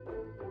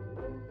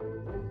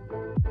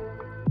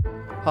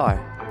Hi,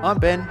 I'm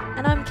Ben.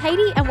 And I'm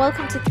Katie, and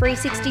welcome to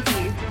 360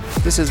 View.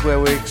 This is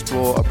where we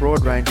explore a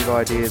broad range of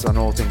ideas on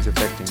all things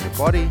affecting your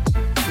body,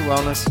 your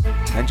wellness,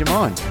 and your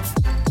mind.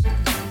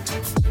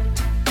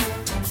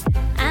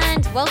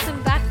 And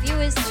welcome back,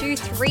 viewers, to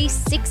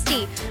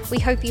 360. We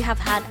hope you have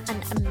had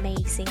an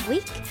amazing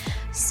week.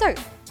 So,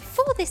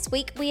 for this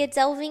week, we are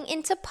delving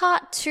into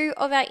part 2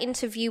 of our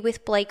interview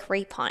with Blake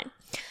Repine.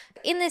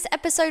 In this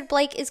episode,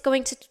 Blake is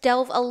going to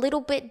delve a little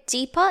bit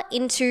deeper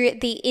into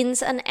the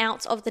ins and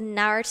outs of the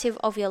narrative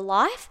of your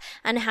life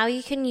and how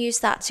you can use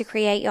that to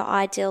create your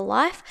ideal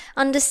life,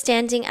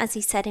 understanding, as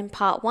he said in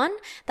part 1,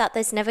 that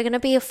there's never going to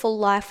be a full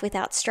life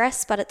without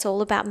stress, but it's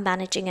all about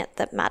managing it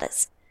that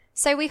matters.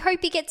 So we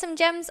hope you get some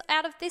gems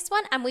out of this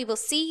one, and we will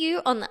see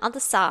you on the other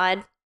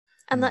side.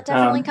 And that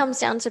definitely comes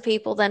down to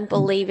people then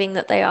believing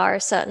that they are a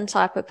certain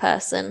type of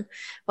person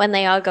when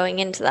they are going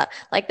into that.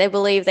 Like, they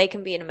believe they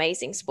can be an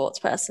amazing sports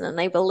person, and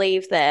they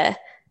believe they're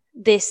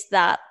this,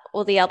 that,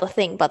 or the other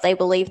thing, but they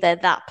believe they're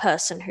that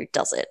person who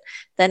does it.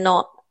 They're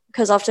not,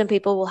 because often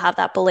people will have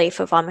that belief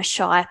of I'm a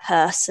shy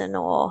person,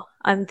 or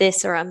I'm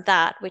this, or I'm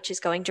that, which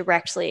is going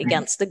directly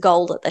against the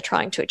goal that they're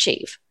trying to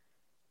achieve.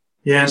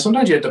 Yeah, and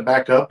sometimes you have to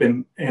back up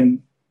and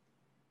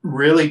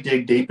really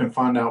dig deep and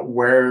find out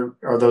where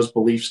are those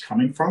beliefs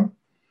coming from.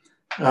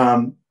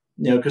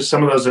 Because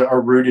some of those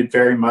are rooted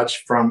very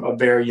much from a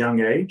very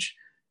young age,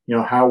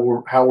 how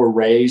we're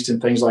raised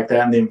and things like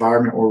that, and the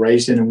environment we're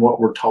raised in and what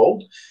we're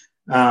told.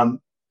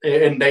 And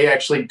they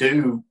actually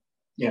do,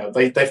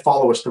 they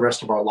follow us the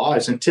rest of our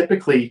lives. And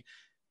typically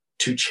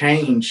to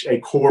change a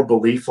core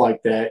belief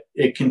like that,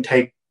 it can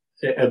take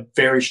a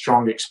very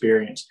strong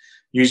experience,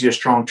 usually a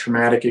strong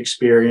traumatic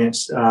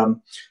experience,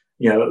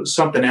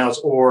 something else,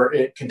 or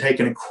it can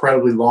take an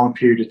incredibly long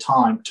period of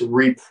time to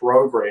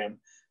reprogram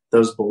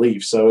those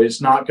beliefs. So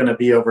it's not going to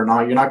be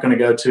overnight. You're not going to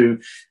go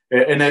to,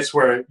 and that's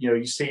where,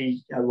 you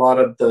see a lot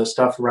of the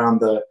stuff around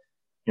the,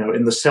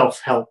 in the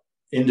self-help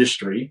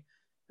industry.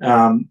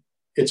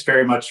 It's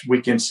very much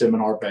weekend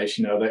seminar based,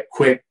 that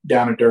quick,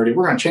 down and dirty.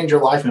 We're going to change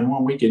your life in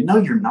one weekend. No,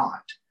 you're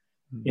not.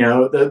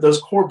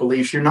 Those core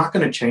beliefs, you're not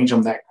going to change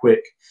them that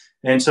quick.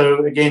 And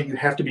so again, you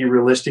have to be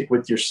realistic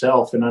with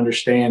yourself and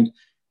understand,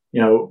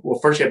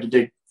 first you have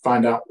to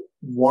find out,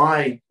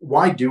 why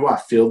do I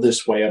feel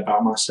this way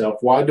about myself?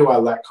 Why do I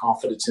lack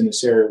confidence in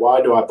this area? Why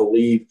do I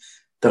believe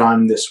that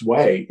I'm this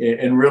way?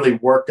 And really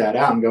work that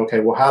out and go, okay,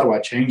 well, how do I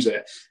change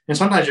that? And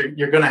sometimes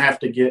you're going to have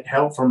to get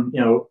help from,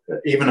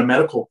 even a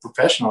medical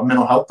professional, a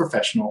mental health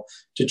professional,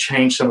 to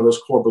change some of those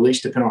core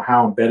beliefs, depending on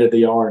how embedded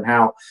they are and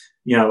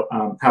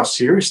how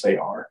serious they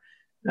are.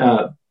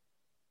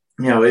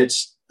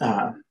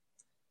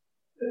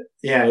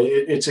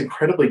 It's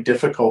incredibly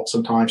difficult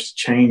sometimes to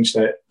change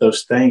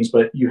those things,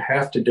 but you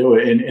have to do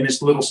it. And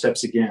it's little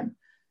steps again,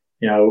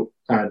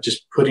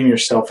 just putting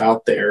yourself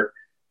out there,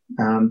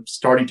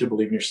 starting to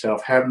believe in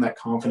yourself, having that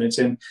confidence.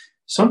 And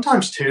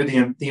sometimes too,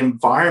 the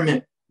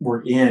environment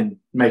we're in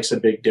makes a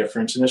big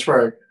difference. And that's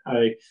where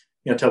I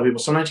tell people,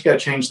 sometimes you got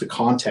to change the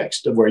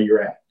context of where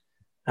you're at.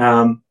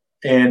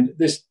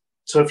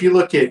 So if you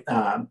look at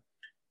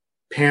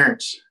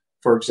parents,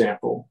 for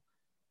example,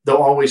 they'll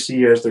always see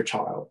you as their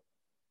child.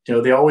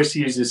 They always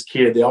see you as this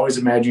kid. They always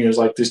imagine you as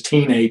like this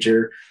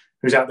teenager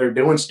who's out there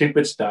doing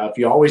stupid stuff.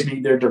 You always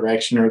need their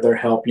direction or their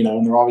help, and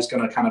they're always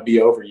going to kind of be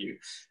over you.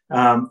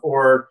 I'll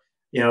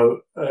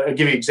give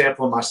you an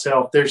example of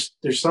myself. There's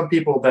some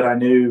people that I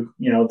knew,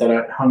 that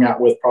I hung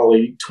out with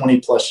probably 20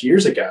 plus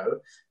years ago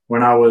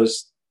when I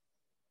was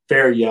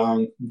very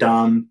young,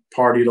 dumb,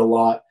 partied a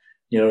lot,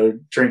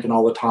 drinking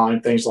all the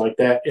time, things like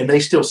that. And they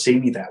still see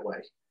me that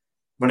way.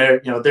 When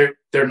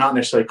they're not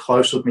necessarily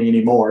close with me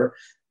anymore.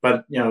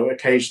 But,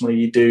 occasionally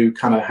you do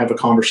kind of have a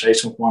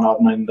conversation with one of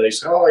them and they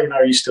say, oh,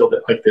 are you still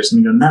like this?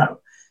 And you go, no,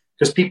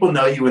 because people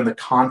know you in the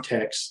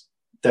context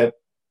that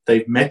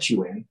they've met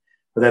you in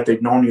or that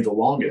they've known you the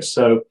longest.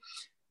 So,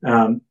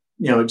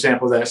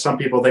 example of that, some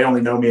people, they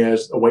only know me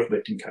as a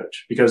weightlifting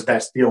coach because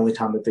that's the only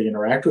time that they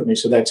interact with me.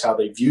 So that's how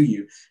they view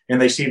you. And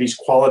they see these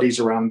qualities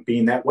around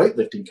being that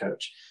weightlifting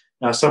coach.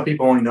 Now, some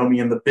people only know me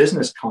in the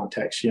business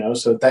context,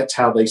 so that's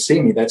how they see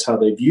me. That's how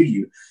they view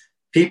you.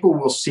 People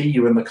will see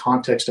you in the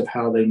context of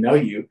how they know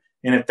you.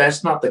 And if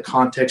that's not the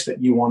context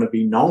that you want to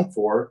be known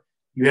for,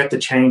 you have to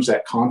change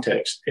that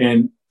context.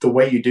 And the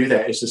way you do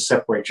that is to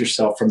separate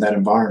yourself from that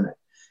environment.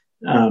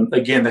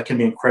 Again, that can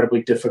be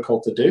incredibly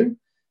difficult to do.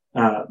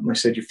 Like I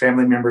said, your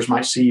family members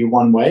might see you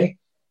one way.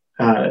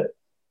 But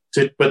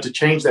to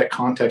change that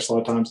context, a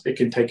lot of times it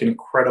can take an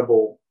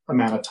incredible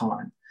amount of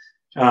time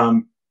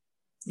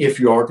if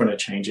you are going to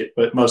change it.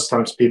 But most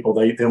times people,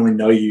 they only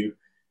know you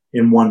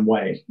in one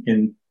way.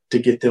 And to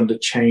get them to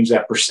change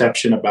that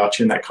perception about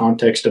you and that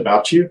context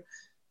about you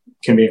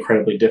can be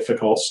incredibly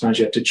difficult. Sometimes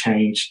you have to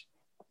change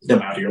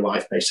them out of your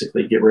life,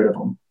 basically get rid of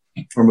them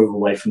or move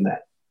away from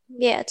that.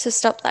 Yeah, to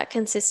stop that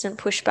consistent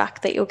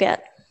pushback that you'll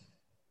get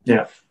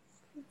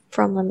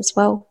from them as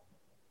well.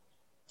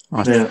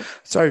 Right. Yeah.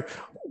 So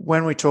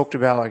when we talked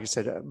about, like you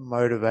said,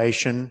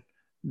 motivation,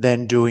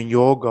 then doing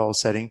your goal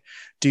setting,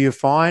 do you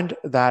find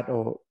that,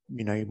 or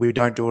we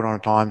don't do it on a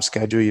time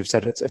schedule. You've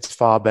said it's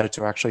far better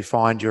to actually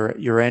find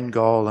your end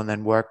goal and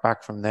then work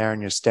back from there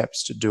and your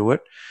steps to do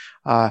it.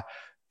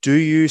 Do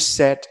you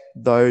set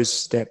those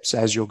steps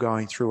as you're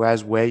going through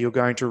as where you're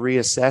going to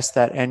reassess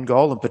that end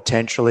goal and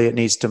potentially it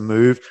needs to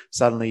move?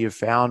 Suddenly you've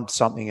found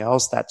something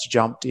else that's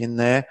jumped in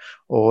there,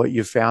 or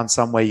you've found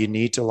somewhere you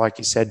need to, like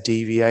you said,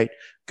 deviate,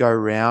 go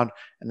around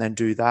and then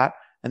do that.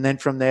 And then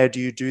from there, do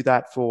you do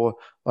that for,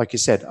 like you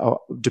said,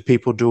 do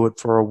people do it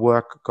for a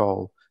work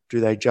goal? Do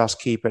they just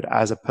keep it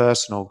as a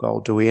personal goal?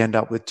 Do we end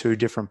up with two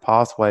different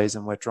pathways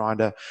and we're trying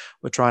to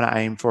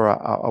aim for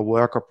a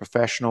work or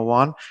professional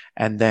one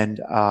and then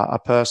a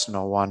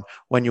personal one?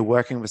 When you're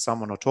working with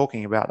someone or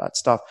talking about that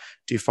stuff,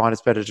 do you find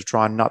it's better to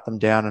try and nut them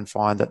down and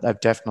find that they've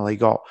definitely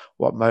got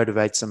what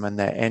motivates them and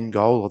their end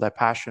goal, or they're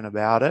passionate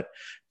about it?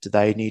 Do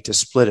they need to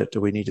split it?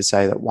 Do we need to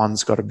say that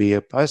one's got to be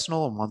a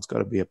personal and one's got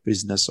to be a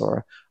business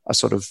or a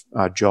sort of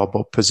job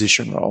or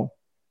position role?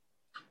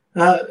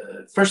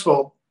 First of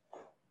all,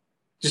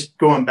 just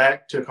going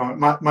back to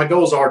my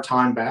goals are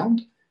time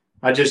bound.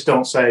 I just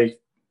don't say,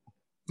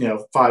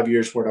 5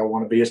 years where I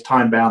want to be. It's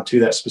time bound to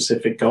that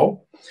specific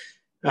goal.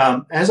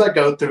 As I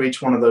go through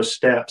each one of those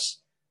steps,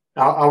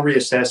 I'll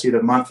reassess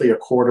either monthly or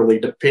quarterly,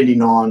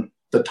 depending on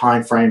the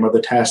time frame or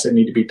the tasks that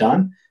need to be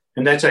done.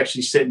 And that's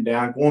actually sitting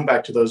down, going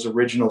back to those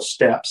original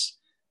steps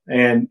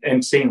and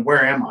seeing,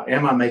 where am I?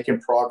 Am I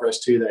making progress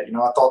to that?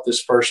 I thought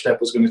this first step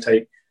was going to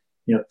take,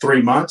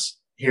 3 months.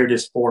 Here it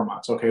is 4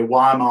 months. Okay,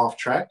 why am I off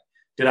track?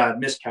 Did I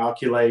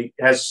miscalculate?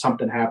 Has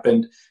something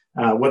happened?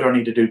 What do I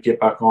need to do to get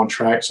back on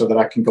track so that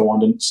I can go on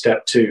to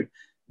step 2?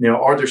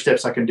 Are there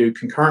steps I can do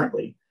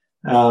concurrently?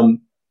 But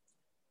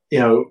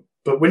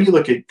when you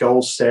look at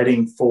goal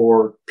setting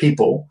for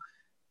people,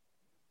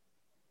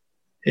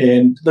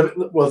 and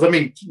let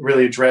me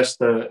really address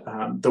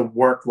the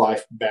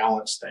work-life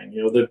balance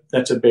thing.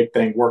 That's a big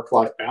thing,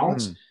 work-life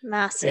balance.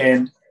 Massive.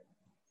 And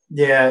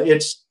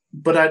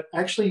but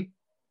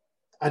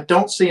I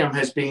don't see them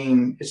as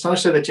being, it's not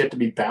necessarily that you have to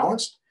be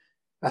balanced.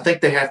 I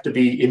think they have to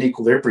be in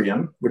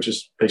equilibrium, which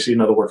is basically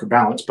another word for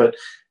balance. But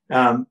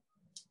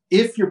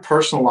if your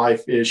personal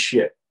life is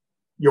shit,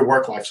 your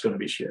work life is going to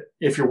be shit.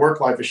 If your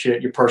work life is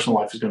shit, your personal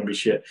life is going to be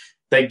shit.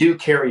 They do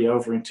carry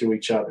over into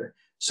each other.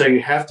 So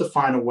you have to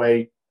find a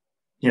way,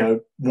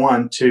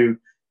 one, to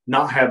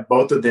not have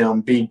both of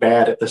them be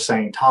bad at the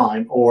same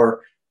time.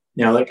 Or,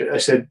 like I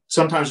said,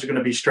 sometimes there's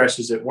going to be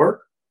stresses at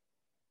work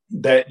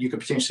that you could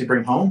potentially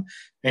bring home.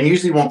 And you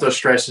usually want those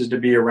stresses to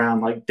be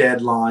around like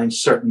deadlines,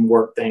 certain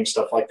work things,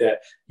 stuff like that.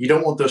 You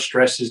don't want those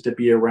stresses to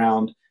be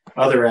around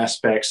other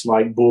aspects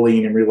like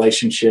bullying and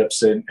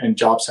relationships and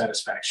job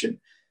satisfaction.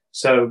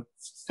 So,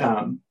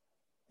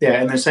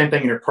 and the same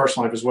thing in your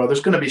personal life as well.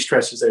 There's going to be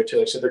stresses there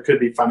too. So there could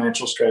be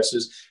financial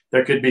stresses.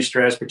 There could be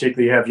stress,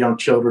 particularly you have young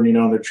children,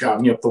 and they're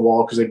driving you up the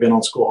wall because they've been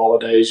on school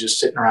holidays, just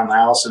sitting around the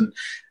house and,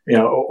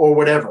 or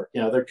whatever.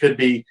 There could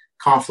be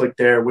conflict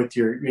there with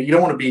you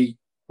don't want to be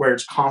where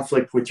it's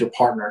conflict with your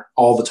partner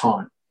all the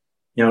time.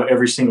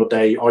 Every single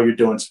day, all you're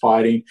doing is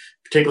fighting,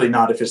 particularly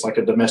not if it's like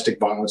a domestic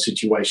violence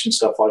situation,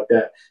 stuff like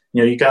that.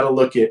 You got to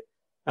look at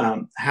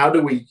how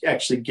do we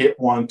actually get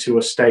one to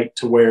a state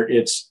to where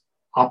it's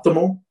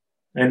optimal,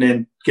 and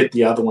then get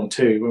the other one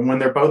too. And when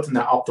they're both in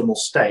the optimal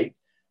state,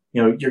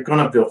 you're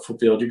going to feel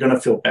fulfilled. You're going to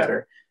feel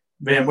better.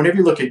 Man, whenever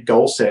you look at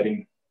goal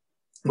setting,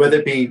 whether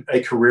it be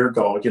a career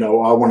goal,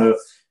 I want to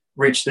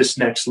reach this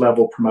next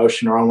level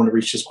promotion, or I want to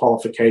reach this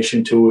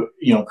qualification to,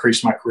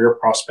 increase my career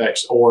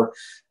prospects, or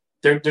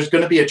there's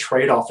going to be a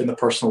trade-off in the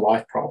personal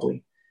life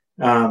probably.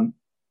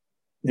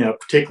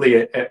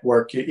 Particularly at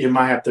work, it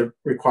might have to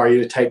require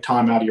you to take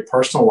time out of your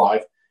personal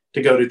life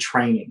to go to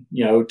training,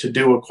 to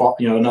do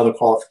another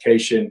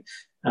qualification,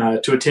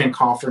 to attend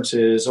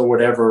conferences or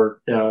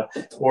whatever,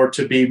 or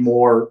to be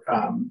more,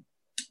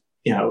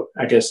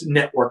 I guess,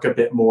 network a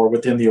bit more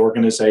within the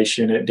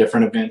organization at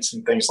different events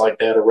and things like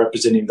that, or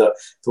representing the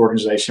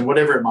organization,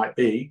 whatever it might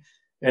be.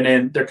 And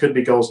then there could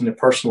be goals in the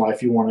personal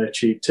life you want to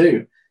achieve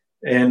too.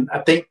 And I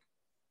think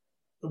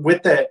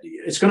with that,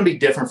 it's going to be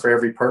different for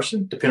every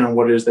person, depending on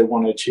what it is they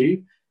want to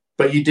achieve.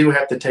 But you do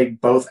have to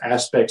take both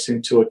aspects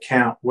into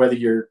account, whether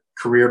you're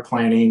career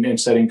planning and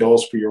setting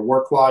goals for your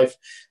work life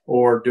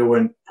or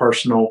doing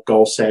personal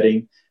goal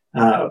setting.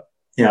 A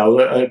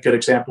good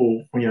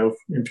example,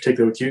 in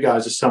particular with you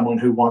guys, is someone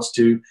who wants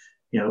to,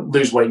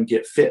 lose weight and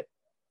get fit.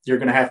 You're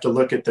going to have to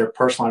look at their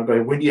personal life.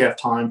 Go, when do you have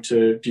time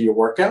to do your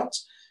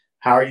workouts?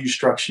 How are you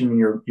structuring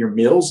your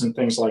meals and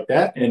things like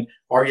that? And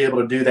are you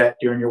able to do that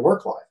during your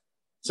work life?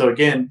 So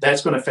again,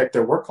 that's going to affect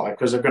their work life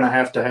because they're going to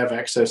have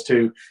access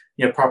to,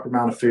 proper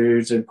amount of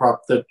foods and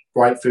the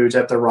right foods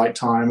at the right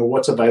time, or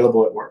what's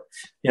available at work.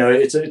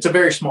 It's a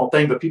very small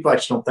thing, but people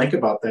actually don't think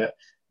about that.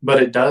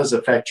 But it does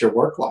affect your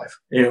work life,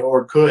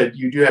 or could.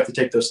 You do have to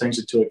take those things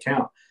into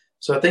account.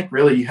 So I think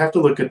really you have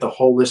to look at the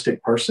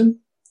holistic person,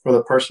 or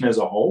the person as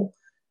a whole,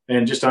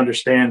 and just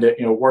understand that,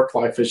 work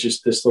life is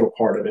just this little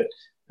part of it.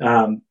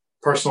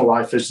 Personal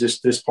life is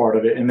just this part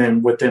of it. And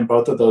then within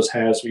both of those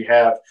halves, we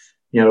have,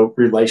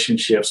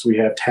 relationships, we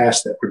have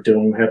tasks that we're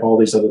doing, we have all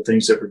these other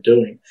things that we're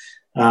doing.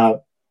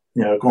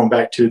 Going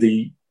back to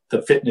the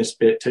fitness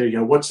bit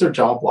too, what's their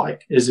job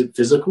like? Is it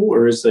physical,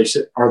 or are they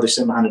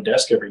sitting behind a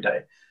desk every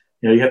day?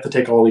 You have to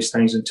take all these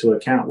things into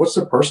account. What's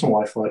their personal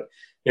life like?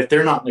 If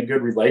they're not in a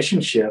good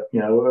relationship,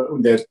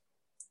 that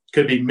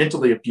could be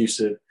mentally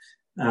abusive,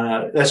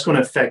 that's going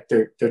to affect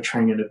their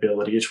training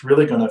ability. It's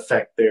really going to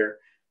affect their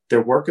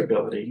work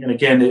ability. And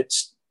again,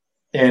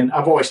 and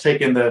I've always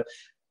taken the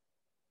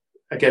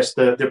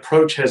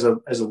approach as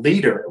a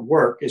leader at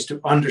work is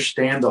to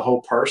understand the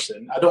whole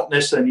person. I don't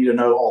necessarily need to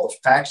know all the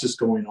facts that's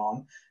going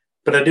on,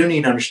 but I do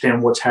need to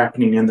understand what's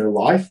happening in their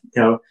life.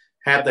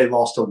 Have they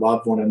lost a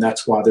loved one and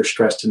that's why they're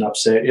stressed and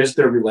upset? Is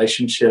their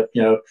relationship,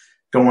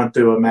 going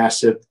through a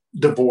massive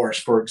divorce,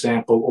 for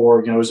example,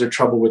 or, is there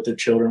trouble with their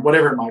children,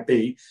 whatever it might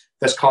be,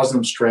 that's causing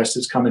them stress,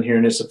 that's coming here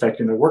and it's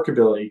affecting their work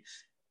ability.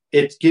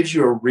 It gives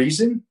you a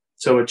reason.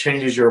 So it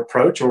changes your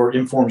approach or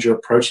informs your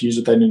approach to use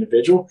with that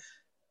individual,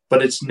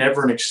 but it's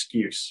never an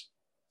excuse.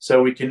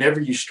 So we can never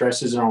use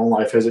stresses in our own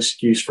life as an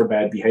excuse for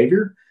bad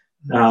behavior.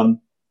 And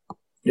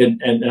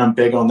I'm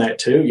big on that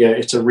too. Yeah,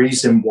 it's a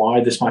reason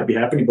why this might be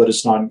happening, but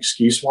it's not an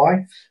excuse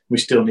why. We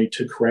still need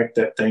to correct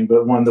that thing.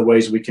 But one of the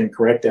ways we can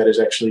correct that is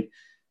actually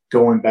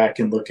going back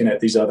and looking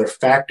at these other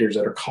factors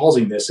that are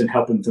causing this and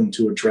helping them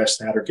to address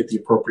that or get the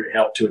appropriate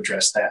help to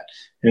address that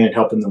and then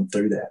helping them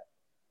through that.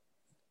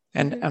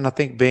 And I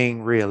think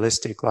being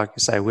realistic, like you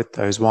say, with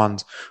those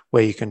ones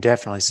where you can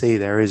definitely see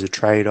there is a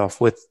trade-off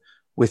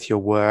with your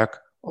work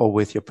or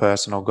with your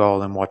personal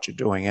goal and what you're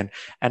doing, and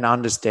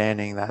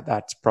understanding that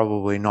that's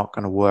probably not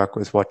going to work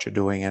with what you're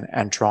doing,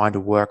 and trying to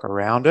work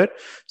around it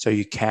so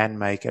you can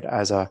make it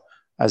as a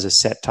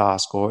set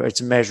task, or it's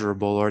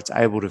measurable, or it's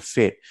able to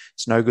fit.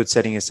 It's no good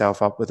setting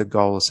yourself up with a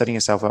goal or setting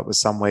yourself up with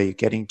somewhere you're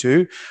getting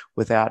to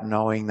without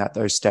knowing that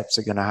those steps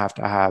are going to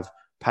have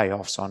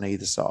payoffs on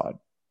either side.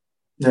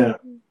 Yeah.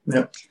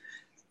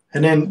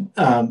 And then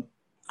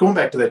going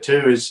back to that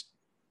too is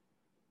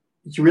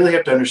you really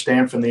have to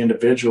understand from the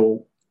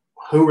individual,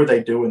 who are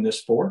they doing this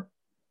for?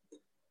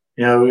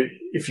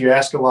 If you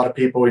ask a lot of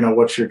people,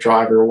 what's your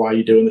driver? Why are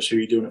you doing this? Who are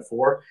you doing it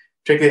for?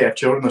 Particularly if they have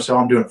children, they'll say,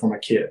 I'm doing it for my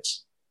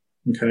kids.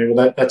 Okay,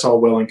 well, that's all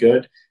well and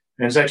good.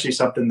 And it's actually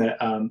something that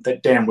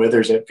that Dan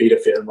Withers at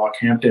VitaFit in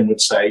Rockhampton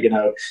would say.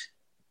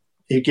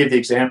 He'd give the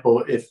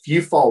example, if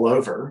you fall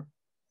over,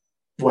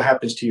 what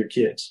happens to your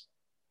kids?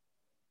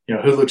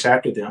 Who looks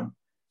after them?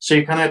 So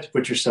you kind of have to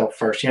put yourself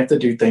first. You have to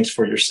do things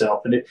for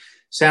yourself. And it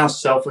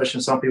sounds selfish,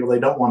 and some people, they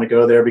don't want to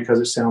go there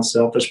because it sounds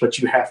selfish, but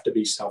you have to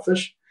be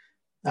selfish.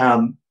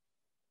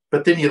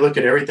 But then you look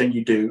at everything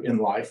you do in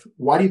life.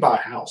 Why do you buy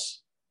a house?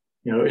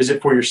 Is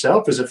it for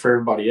yourself? Is it for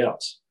everybody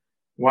else?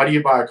 Why do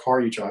you buy a car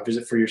you drive? Is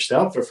it for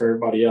yourself or for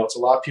everybody else? A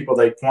lot of people,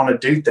 they want to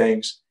do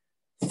things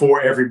for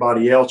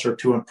everybody else or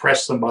to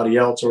impress somebody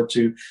else or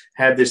to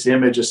have this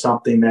image of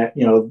something that,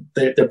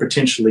 they're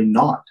potentially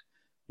not.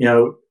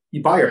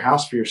 You buy your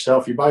house for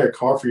yourself. You buy your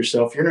car for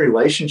yourself. You're in a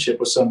relationship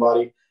with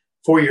somebody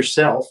for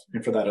yourself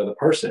and for that other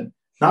person,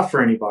 not for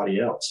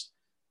anybody else.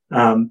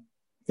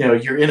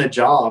 You're in a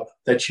job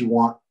that you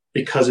want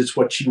because it's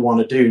what you want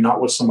to do, not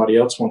what somebody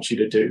else wants you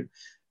to do.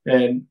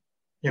 And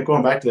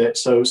going back to that,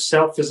 so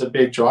self is a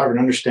big driver, and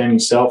understanding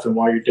self and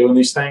why you're doing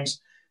these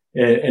things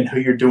and who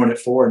you're doing it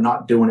for, and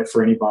not doing it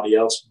for anybody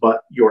else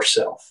but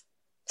yourself.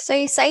 So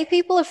you say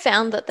people have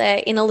found that they're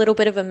in a little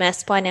bit of a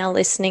mess by now,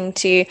 listening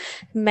to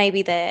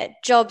maybe their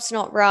job's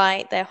not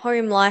right, their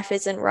home life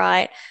isn't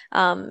right,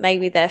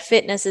 maybe their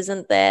fitness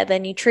isn't there, their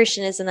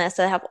nutrition isn't there.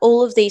 So they have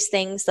all of these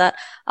things that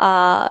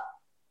are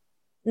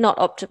not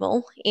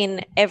optimal in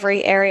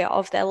every area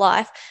of their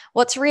life.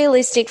 What's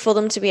realistic for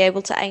them to be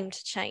able to aim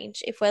to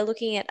change? If we're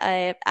looking at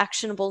an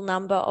actionable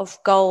number of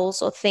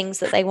goals or things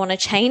that they want to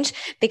change,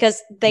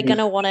 because they're going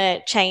to want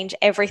to change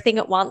everything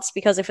at once,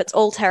 because if it's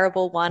all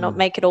terrible, why not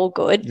make it all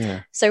good?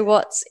 Yeah.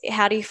 So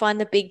how do you find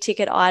the big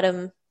ticket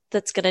item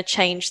that's going to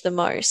change the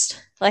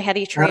most? Like, how do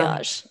you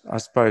triage? I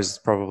suppose it's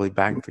probably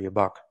bang for your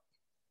buck.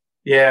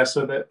 Yeah,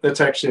 so that's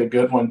actually a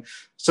good one.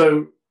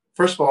 So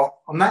first of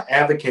all, I'm not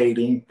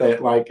advocating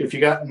that, like, if you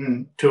got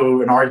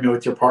into an argument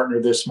with your partner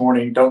this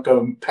morning, don't go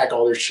and pack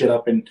all their shit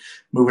up and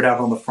move it out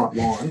on the front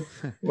lawn.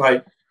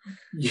 Like,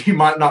 you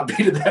might not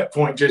be to that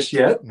point just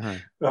yet.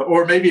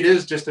 Or maybe it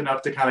is just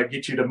enough to kind of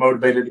get you to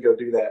motivated to go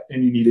do that,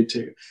 and you needed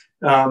to.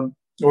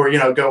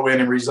 Or, go in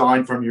and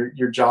resign from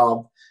your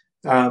job.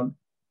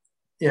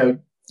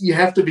 You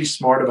have to be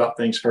smart about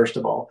things, first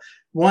of all.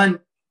 One,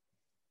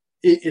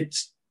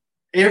 it's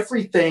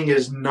everything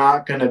is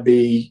not going to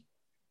be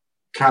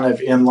kind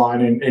of in line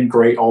and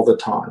great all the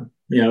time.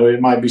 It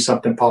might be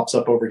something pops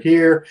up over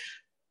here,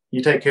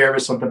 you take care of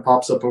it, something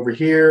pops up over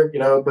here,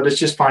 but it's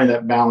just finding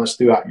that balance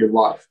throughout your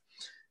life.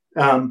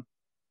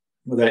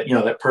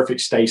 That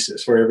perfect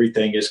stasis where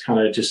everything is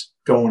kind of just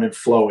going and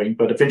flowing,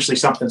 but eventually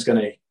something's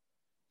going to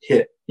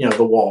hit,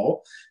 the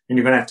wall, and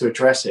you're going to have to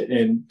address it.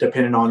 And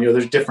depending on,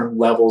 there's different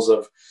levels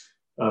of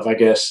I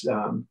guess,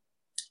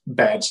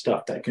 bad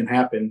stuff that can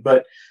happen.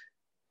 But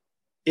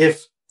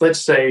if,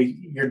 let's say,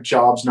 your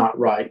job's not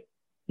right,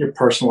 your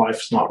personal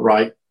life's not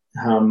right,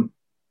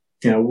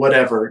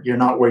 whatever, you're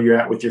not where you're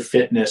at with your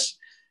fitness,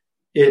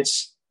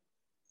 it's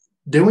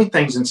doing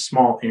things in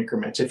small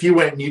increments. If you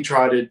went and you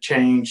try to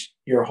change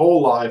your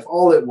whole life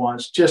all at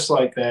once, just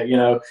like that,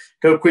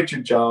 go quit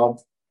your job,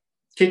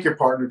 kick your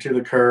partner to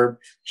the curb,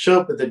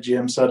 show up at the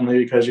gym suddenly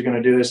because you're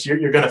going to do this,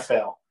 you're going to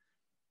fail.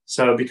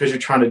 So because you're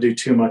trying to do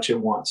too much at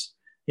once.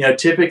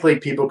 Typically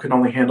people can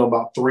only handle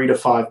about 3 to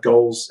 5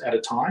 goals at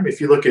a time. If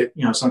you look at,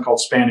 something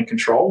called span and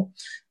control,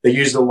 they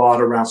use it a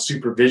lot around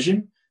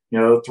supervision.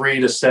 3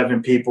 to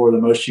 7 people are the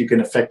most you can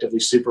effectively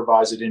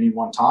supervise at any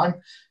one time.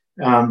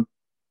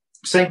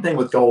 Same thing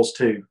with goals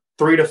too,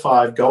 3 to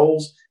 5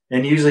 goals.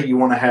 And usually you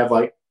want to have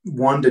like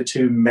 1 to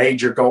 2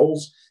 major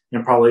goals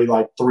and probably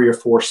like 3 or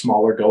 4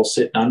 smaller goals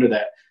sitting under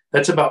that.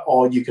 That's about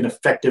all you can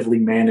effectively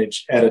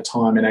manage at a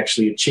time and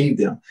actually achieve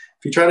them.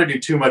 If you try to do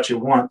too much at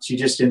once, you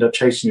just end up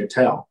chasing your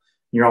tail.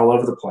 You're all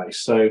over the place.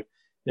 So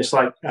it's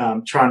like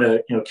trying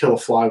to kill a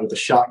fly with a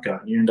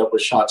shotgun. You end up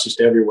with shots just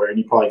everywhere, and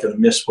you're probably going to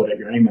miss whatever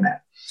you're aiming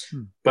at.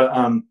 But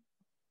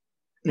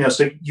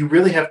so you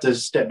really have to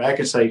step back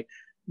and say,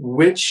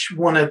 which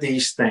one of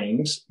these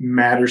things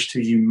matters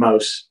to you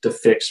most to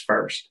fix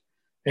first?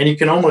 And you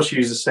can almost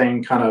use the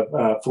same kind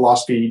of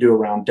philosophy you do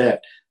around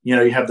debt.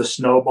 You have the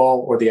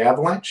snowball or the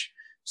avalanche.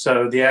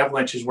 So the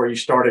avalanche is where you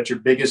start at your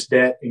biggest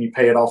debt and you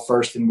pay it off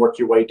first and work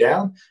your way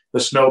down. The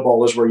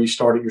snowball is where you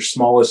start at your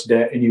smallest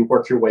debt and you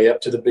work your way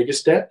up to the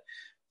biggest debt.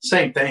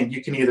 Same thing.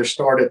 You can either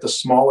start at the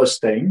smallest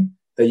thing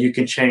that you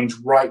can change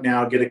right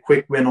now, get a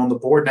quick win on the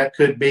board. And that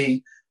could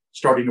be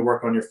starting to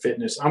work on your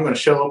fitness. I'm going to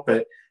show up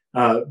at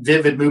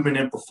Vivid Movement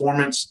and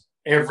Performance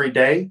every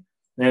day.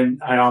 And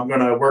I'm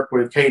going to work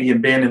with Katie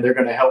and Ben, and they're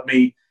going to help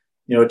me,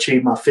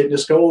 achieve my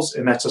fitness goals.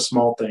 And that's a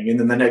small thing. And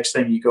then the next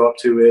thing you go up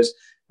to is,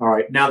 all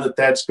right, now that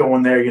that's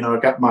going there, I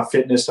got my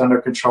fitness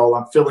under control.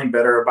 I'm feeling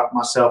better about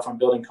myself. I'm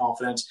building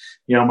confidence.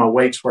 My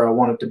weight's where I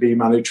want it to be.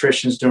 My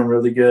nutrition's doing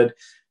really good.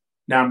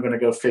 Now I'm going to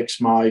go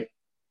fix my,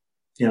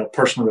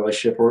 personal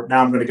relationship, or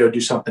now I'm going to go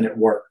do something at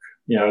work,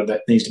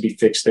 that needs to be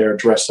fixed there,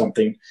 address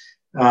something.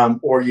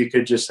 Or you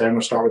could just say, I'm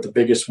going to start with the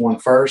biggest one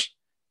first.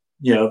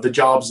 The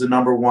job's the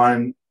number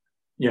one,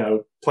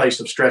 place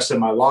of stress in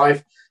my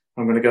life.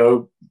 I'm going to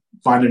go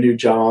find a new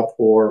job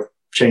or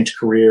change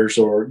careers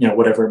or,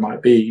 whatever it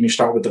might be. And you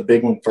start with the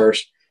big one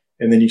first,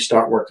 and then you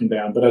start working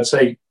down. But I'd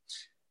say,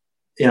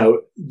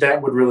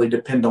 that would really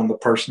depend on the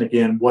person.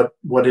 Again,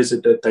 what is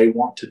it that they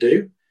want to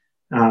do?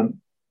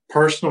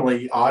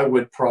 Personally, I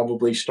would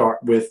probably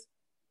start with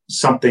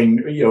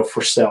something,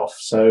 for self.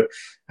 So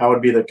I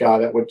would be the guy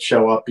that would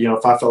show up,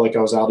 if I felt like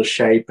I was out of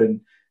shape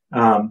and,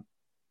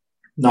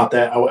 not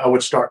that I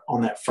would start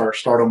on that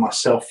first, start on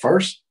myself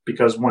first,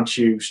 because once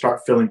you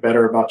start feeling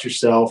better about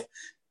yourself,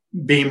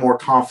 being more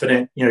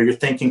confident, you're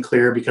thinking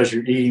clear because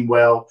you're eating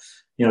well,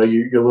 you're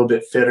a little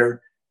bit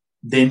fitter,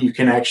 then you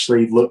can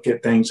actually look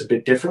at things a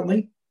bit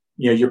differently.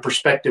 Your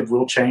perspective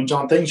will change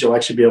on things. You'll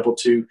actually be able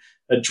to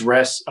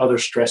address other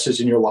stresses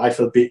in your life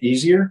a bit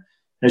easier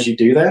as you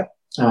do that.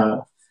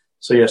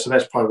 So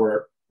that's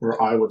probably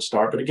where I would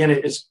start. But again,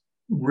 it's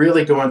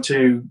really going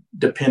to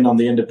depend on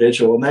the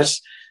individual. And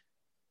that's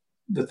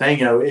the thing,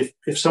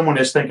 if someone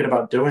is thinking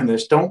about doing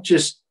this, don't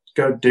just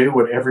go do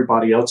what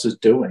everybody else is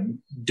doing.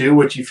 Do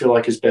what you feel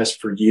like is best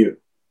for you.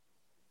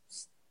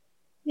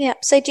 Yeah.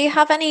 So do you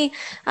have any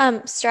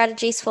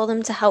strategies for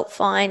them to help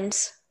find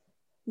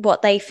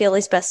what they feel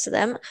is best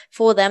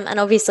for them? And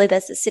obviously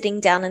there's the sitting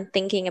down and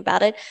thinking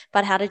about it,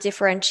 but how to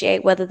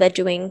differentiate whether they're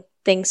doing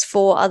things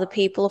for other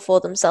people or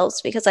for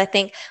themselves. Because I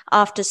think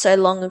after so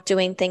long of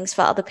doing things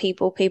for other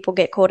people, people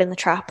get caught in the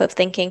trap of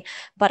thinking,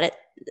 but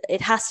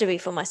it has to be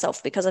for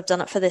myself because I've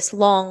done it for this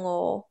long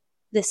or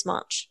this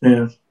much.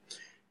 Yeah.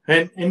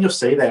 And you'll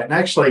see that. And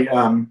actually,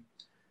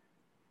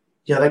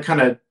 that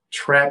kind of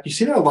trap, you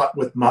see that a lot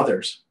with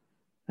mothers,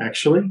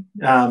 actually.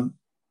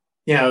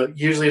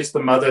 Usually it's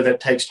the mother that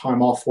takes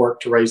time off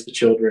work to raise the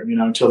children,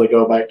 until they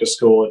go back to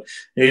school.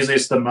 And usually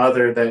it's the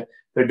mother that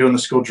they're doing the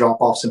school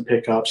drop-offs and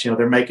pickups,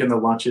 they're making the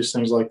lunches,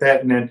 things like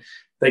that. And then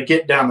they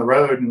get down the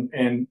road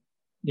and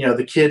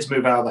the kids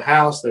move out of the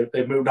house.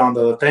 They've moved on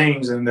to other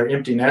things and they're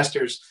empty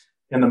nesters.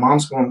 And the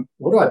mom's going,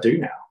 what do I do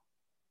now?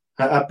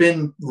 I've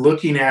been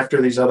looking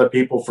after these other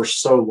people for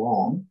so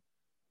long.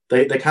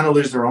 They kind of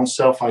lose their own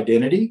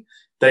self-identity.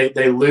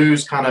 They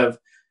lose kind of,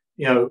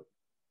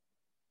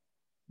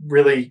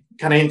 really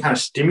kind of any kind of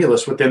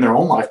stimulus within their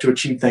own life to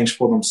achieve things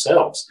for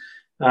themselves.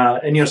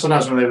 And,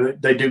 sometimes when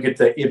they do get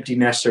the empty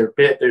nester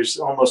bit, there's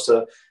almost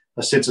a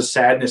sense of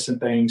sadness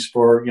and things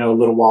for, a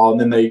little while. And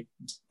then they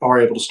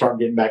are able to start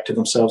getting back to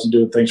themselves and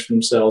doing things for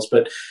themselves.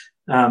 But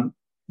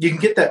you can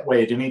get that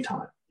way at any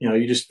time.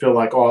 You just feel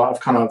like,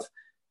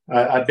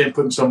 I've been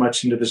putting so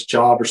much into this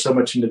job or so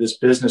much into this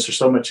business or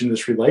so much into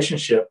this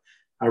relationship.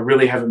 I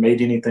really haven't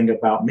made anything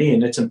about me.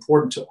 And it's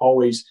important to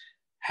always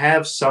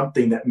have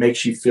something that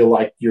makes you feel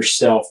like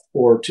yourself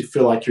or to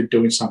feel like you're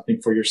doing something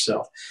for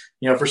yourself.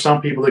 For some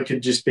people, it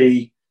could just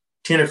be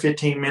 10 or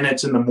 15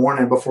 minutes in the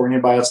morning before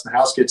anybody else in the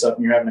house gets up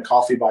and you're having a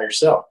coffee by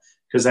yourself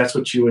because that's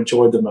what you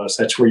enjoy the most.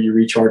 That's where you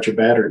recharge your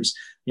batteries.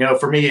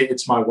 For me,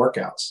 it's my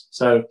workouts.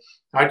 So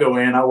I go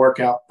in, I work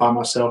out by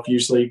myself.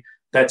 Usually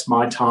that's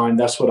my time.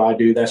 That's what I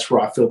do. That's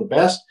where I feel the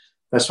best.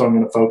 That's what I'm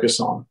going to focus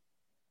on.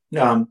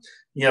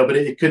 But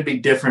it could be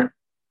different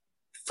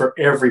for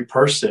every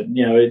person.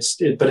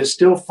 But it's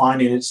still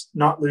finding, it's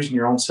not losing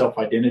your own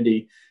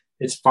self-identity.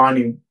 It's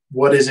finding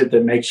what is it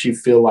that makes you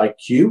feel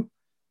like you,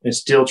 and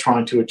still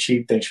trying to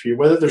achieve things for you,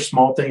 whether they're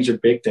small things or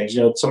big things.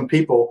 Some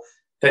people,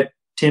 that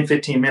 10,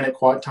 15-minute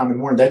quiet time in the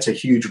morning, that's a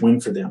huge win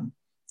for them.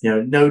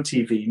 No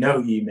TV,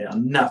 no email,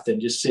 nothing,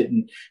 just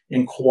sitting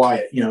in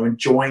quiet,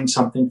 enjoying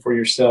something for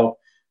yourself.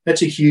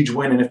 That's a huge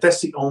win. And if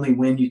that's the only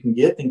win you can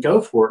get, then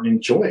go for it and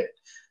enjoy it.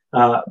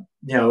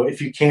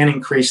 If you can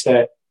increase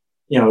that,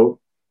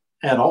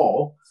 at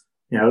all,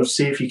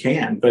 see if you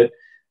can. But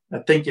I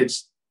think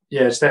it's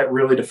that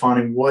really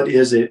defining what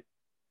is it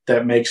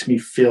that makes me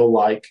feel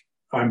like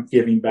I'm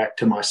giving back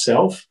to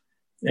myself,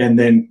 and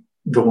then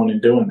going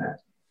and doing that.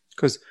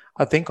 Because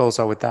I think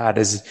also with that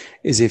is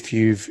if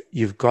you've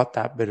got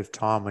that bit of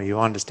time where you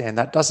understand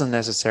that doesn't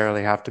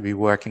necessarily have to be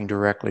working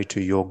directly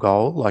to your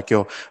goal, like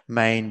your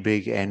main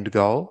big end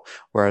goal.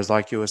 Whereas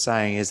like you were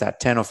saying, is that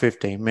 10 or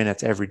 15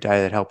 minutes every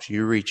day that helps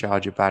you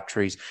recharge your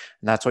batteries.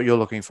 And that's what you're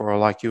looking for. Or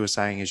like you were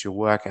saying, is your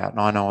workout.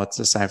 And I know it's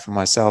the same for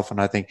myself.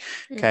 And I think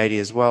Katie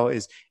as well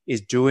is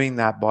doing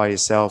that by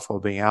yourself, or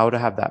being able to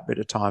have that bit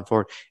of time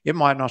for it. It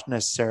might not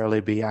necessarily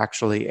be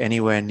actually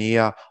anywhere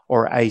near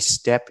or a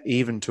step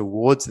even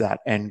towards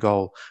that end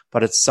goal,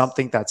 but it's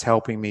something that's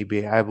helping me be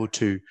able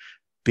to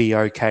be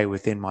okay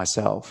within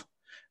myself,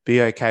 be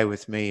okay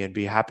with me, and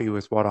be happy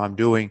with what I'm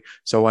doing.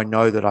 So I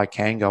know that I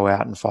can go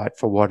out and fight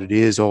for what it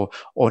is, or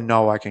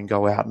know I can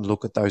go out and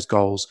look at those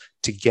goals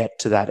to get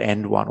to that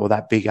end one, or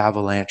that big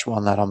avalanche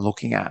one that I'm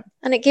looking at.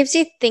 And it gives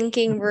you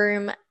thinking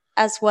room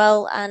as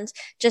well, and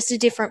just a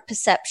different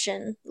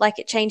perception. Like,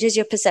 it changes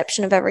your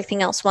perception of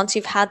everything else once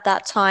you've had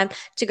that time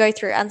to go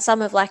through. And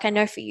some of, like, I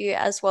know for you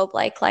as well,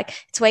 Blake, like,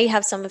 it's where you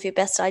have some of your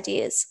best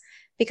ideas,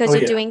 because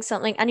you're doing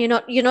something and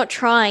you're not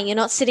trying, you're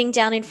not sitting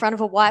down in front of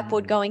a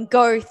whiteboard going,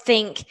 go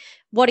think,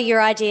 what are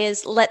your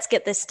ideas? Let's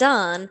get this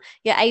done.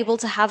 You're able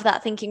to have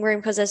that thinking room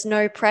because there's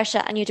no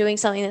pressure, and you're doing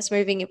something that's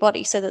moving your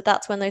body, so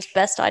that's when those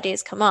best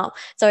ideas come up.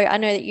 So I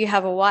know that you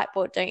have a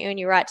whiteboard, don't you? And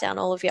you write down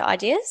all of your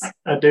ideas.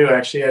 I do,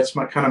 actually. It's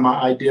my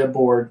idea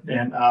board.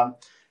 And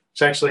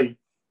it's actually,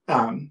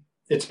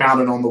 it's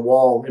mounted on the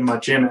wall in my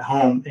gym at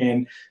home.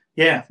 And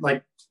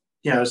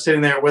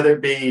sitting there, whether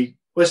it be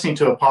listening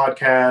to a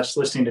podcast,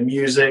 listening to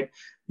music,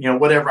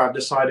 whatever I've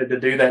decided to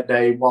do that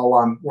day while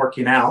I'm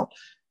working out,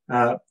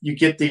 you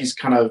get these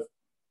kind of,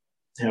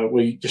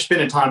 you're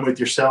spending time with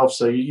yourself.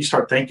 So you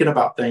start thinking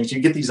about things,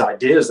 you get these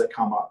ideas that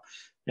come up.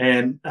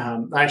 And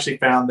I actually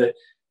found that,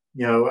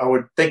 I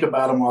would think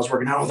about them while I was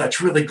working out. Oh,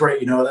 that's really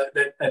great.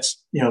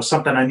 That's,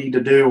 something I need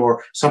to do,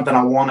 or something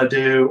I want to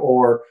do,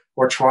 or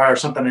try, or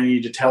something I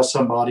need to tell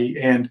somebody.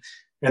 And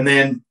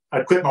then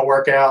I'd quit my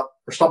workout,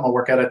 or stop my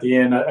workout at the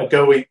end. I'd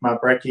go eat my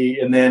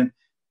brekkie, and then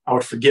I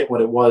would forget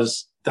what it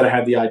was that I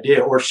had the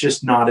idea, or it's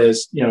just not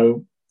as,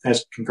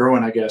 as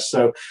congruent, I guess.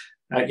 So,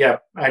 I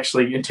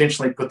actually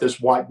intentionally put this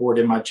whiteboard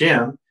in my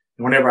gym.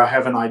 And whenever I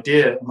have an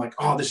idea, I'm like,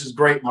 oh, this is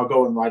great. And I'll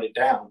go and write it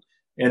down.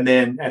 And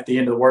then at the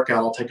end of the workout,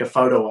 I'll take a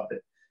photo of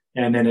it.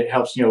 And then it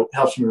helps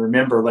me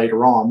remember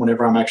later on,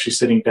 whenever I'm actually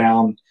sitting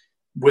down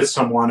with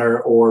someone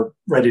or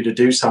ready to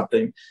do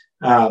something.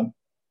 I'll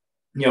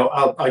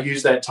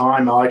use that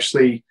time. I'll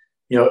actually,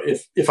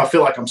 if I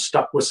feel like I'm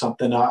stuck with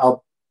something,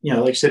 I'll,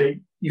 like I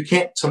said, you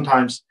can't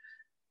sometimes,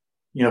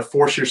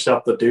 force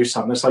yourself to do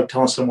something. It's like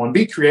telling someone,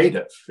 be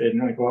creative. And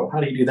you're like, well,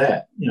 how do you do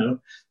that? You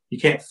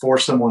can't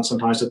force someone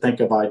sometimes to think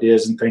of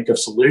ideas and think of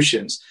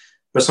solutions,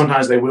 but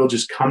sometimes they will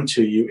just come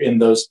to you in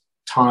those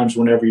times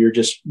whenever you're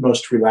just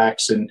most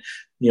relaxed, and,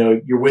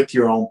 you're with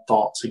your own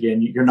thoughts.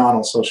 Again, you're not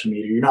on social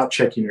media. You're not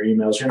checking your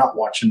emails. You're not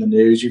watching the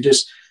news. You're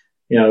just,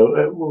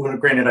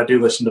 granted, I do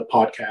listen to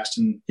podcasts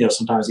and,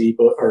 sometimes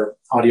ebook or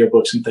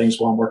audiobooks and things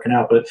while I'm working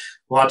out, but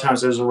a lot of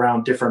times there's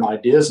around different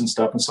ideas and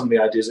stuff. And some of the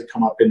ideas that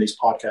come up in these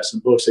podcasts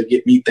and books, they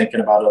get me thinking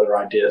about other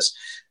ideas.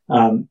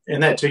 And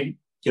that too,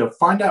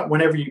 find out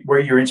where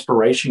your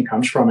inspiration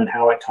comes from and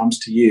how it comes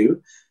to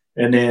you.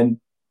 And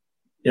then,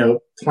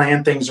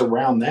 plan things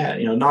around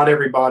that. Not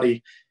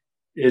everybody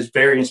is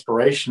very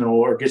inspirational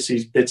or gets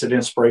these bits of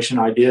inspiration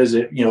ideas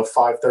at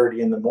 5:30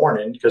 in the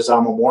morning, because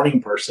I'm a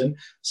morning person.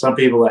 Some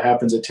people, that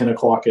happens at 10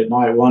 o'clock at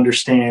night, will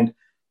understand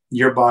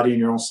your body and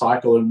your own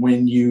cycle, and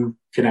when you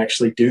can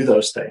actually do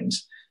those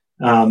things,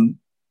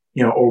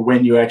 or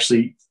when you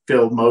actually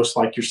feel most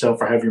like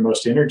yourself or have your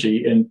most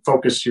energy, and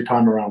focus your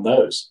time around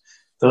those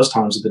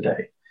times of the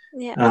day.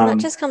 Yeah, and that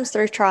just comes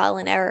through trial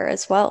and error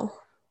as well.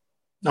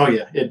 Oh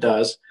yeah, it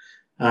does.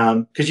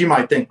 Because you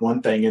might think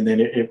one thing and then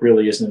it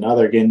really isn't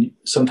another. Again,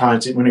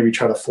 sometimes whenever you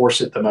try to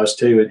force it the most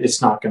too, it's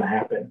not going to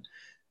happen.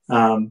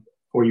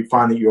 Or you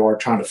find that you are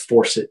trying to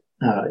force it,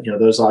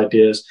 those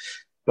ideas.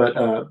 But,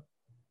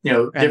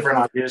 different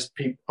ideas.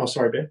 Oh,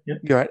 sorry, Ben. Yeah.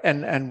 You're right.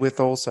 And with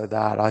also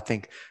that, I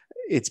think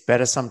it's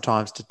better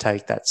sometimes to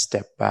take that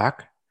step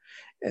back.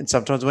 And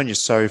sometimes when you're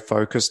so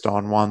focused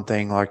on one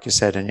thing, like you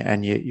said,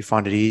 and you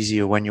find it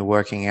easier when you're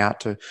working out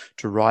to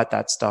write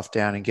that stuff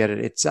down and get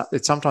it.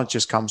 It sometimes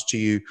just comes to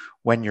you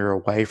when you're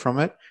away from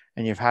it.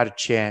 and you've had a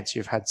chance,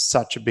 you've had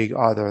such a big,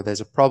 either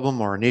there's a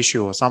problem or an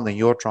issue or something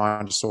you're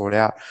trying to sort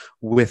out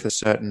with a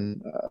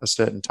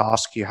certain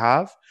task you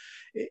have.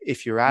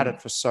 If you're at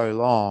it for so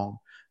long,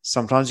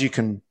 sometimes you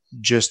can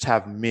just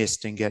have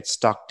missed and get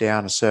stuck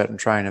down a certain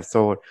train of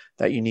thought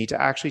that you need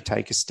to actually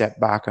take a step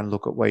back and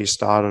look at where you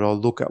started, or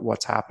look at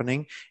what's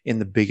happening in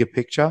the bigger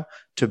picture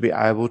to be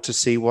able to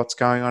see what's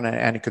going on.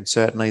 And it can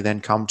certainly then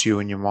come to you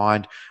in your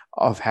mind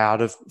of how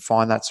to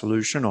find that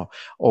solution,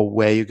 or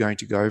where you're going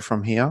to go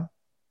from here.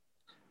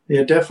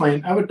 Yeah,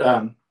 definitely. I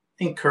would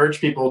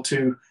encourage people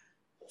to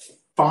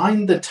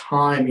find the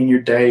time in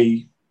your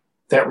day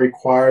that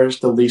requires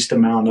the least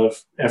amount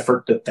of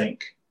effort to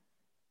think.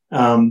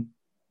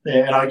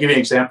 And I'll give you an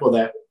example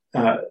of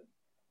that.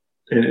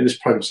 And this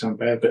probably will sound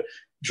bad, but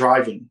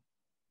driving,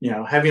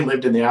 having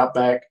lived in the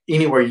outback,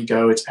 anywhere you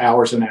go, it's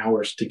hours and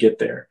hours to get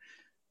there.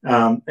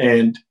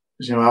 And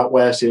out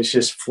west, it's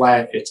just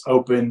flat, it's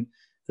open.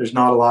 There's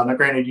not a lot. Now,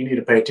 granted, you need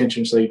to pay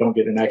attention so you don't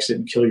get in an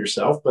accident and kill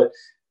yourself, but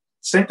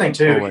same thing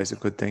too. Always a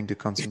good thing to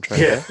concentrate.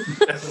 Yeah,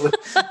 but,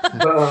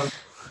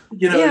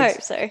 I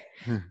hope so.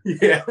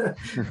 Yeah,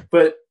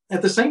 but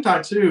at the same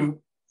time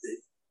too,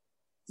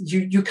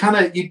 you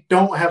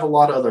don't have a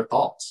lot of other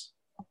thoughts.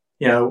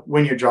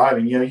 When you're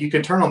driving, you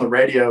can turn on the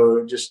radio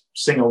and just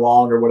sing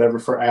along or whatever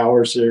for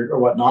hours or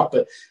whatnot.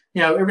 But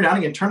every now and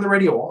again, turn the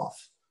radio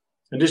off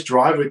and just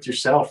drive with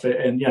yourself.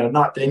 And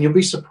and you'll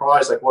be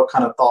surprised like what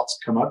kind of thoughts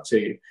come up to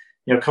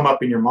you, come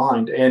up in your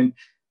mind. And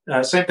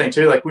same thing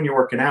too, like when you're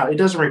working out, it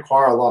doesn't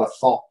require a lot of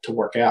thought to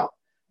work out.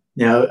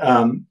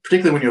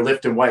 Particularly when you're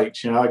lifting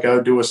weights, I go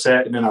do a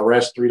set and then I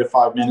rest 3 to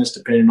 5 minutes,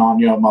 depending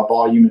on, my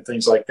volume and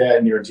things like that,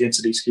 and your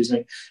intensity, excuse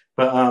me.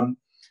 But,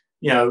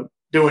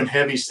 doing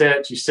heavy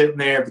sets, you're sitting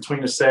there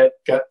between a set,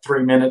 got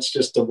 3 minutes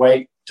just to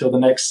wait till the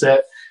next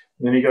set.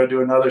 And then you go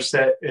do another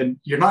set and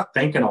you're not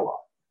thinking a lot,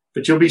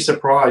 but you'll be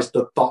surprised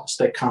the thoughts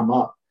that come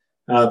up,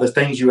 the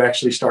things you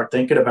actually start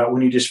thinking about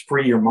when you just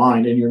free your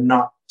mind and you're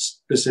not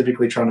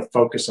specifically trying to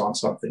focus on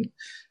something.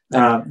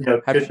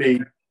 Could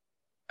be.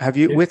 Have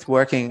you, with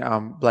working,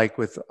 Blake,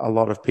 with a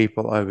lot of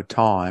people over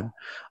time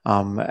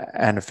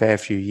and a fair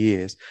few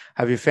years,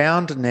 have you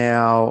found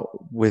now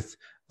with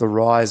the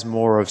rise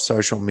more of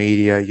social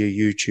media, your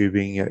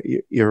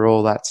YouTubing, your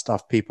all that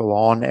stuff, people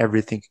on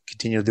everything,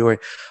 continue to do it?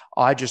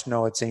 I just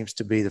know it seems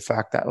to be the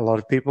fact that a lot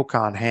of people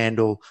can't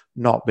handle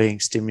not being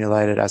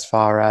stimulated as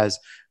far as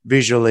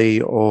visually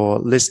or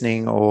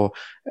listening, or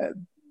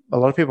a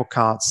lot of people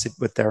can't sit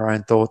with their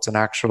own thoughts and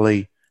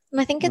actually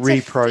I think it's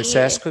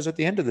reprocess, because at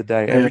the end of the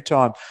day, every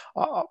time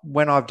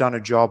when I've done a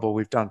job or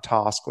we've done a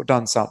task or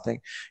done something,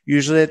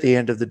 usually at the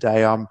end of the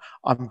day, I'm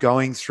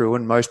going through,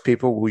 and most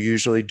people will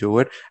usually do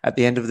it at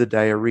the end of the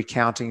day, a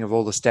recounting of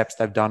all the steps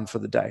they've done for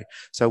the day.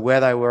 So where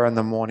they were in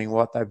the morning,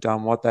 what they've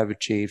done, what they've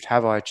achieved,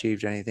 have I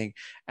achieved anything?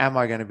 Am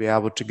I going to be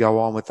able to go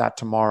on with that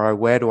tomorrow?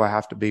 Where do I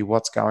have to be?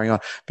 What's going on?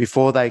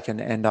 Before they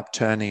can end up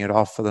turning it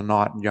off for the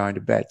night and going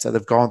to bed. So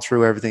they've gone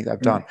through everything they've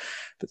done.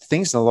 But the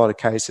things in a lot of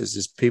cases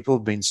is people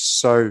have been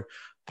so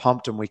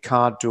pumped and we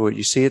can't do it.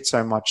 You see it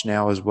so much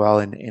now as well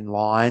in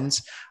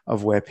lines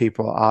of where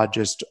people are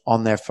just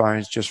on their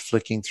phones, just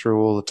flicking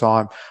through all the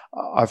time.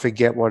 I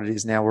forget what it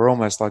is now. We're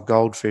almost like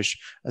goldfish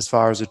as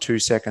far as a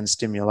 2-second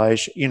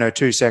stimulation,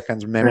 2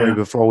 seconds memory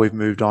before we've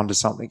moved on to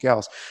something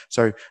else.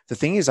 So the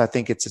thing is, I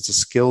think it's a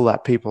skill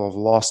that people have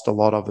lost a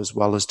lot of, as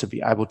well as to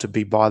be able to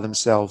be by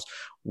themselves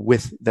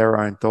with their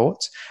own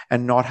thoughts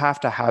and not have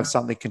to have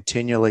something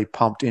continually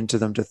pumped into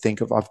them to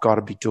think of, I've got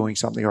to be doing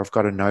something or I've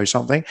got to know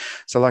something.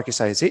 So like you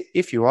say,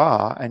 if you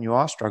are and you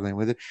are struggling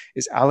with it,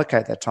 is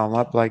allocate that time.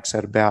 Like Blake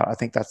said about, I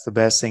think that's the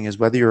best thing, is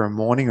whether you're a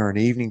morning or an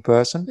evening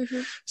person,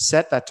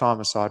 set that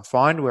time aside,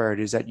 find where it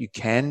is that you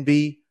can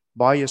be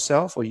by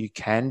yourself or you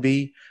can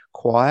be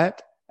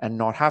quiet and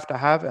not have to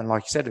have. And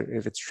like you said,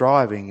 if it's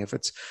driving, if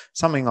it's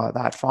something like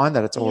that, find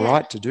that it's all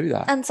right to do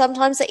that. And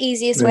sometimes the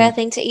easiest way, I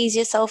think, to ease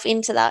yourself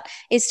into that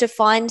is to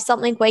find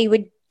something where you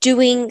would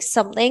doing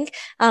something,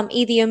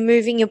 either you're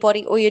moving your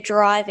body or you're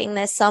driving.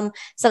 There's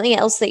something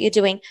else that you're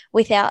doing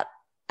without,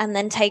 and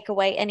then take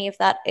away any of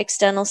that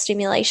external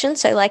stimulation.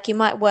 So like you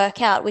might work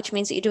out, which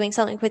means that you're doing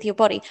something with your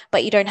body,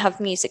 but you don't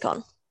have music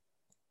on.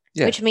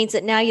 Yeah. Which means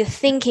that now you're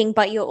thinking,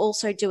 but you're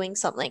also doing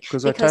something.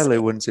 Because I totally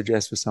wouldn't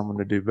suggest for someone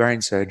to do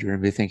brain surgery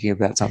and be thinking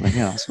about something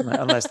else,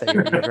 unless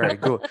you're very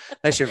good.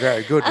 Unless you're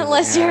very good.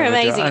 Unless you're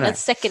amazing. It's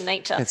second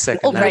nature.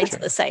 All brains are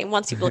the same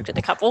once you've looked at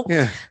a couple.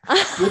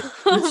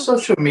 With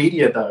social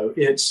media, though,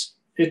 it's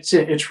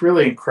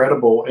really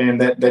incredible, and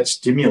that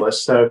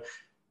stimulus. So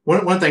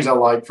one of the things I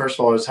like, first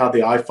of all, is how the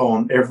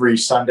iPhone every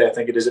Sunday, I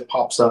think it is, it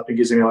pops up and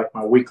gives me like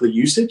my weekly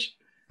usage.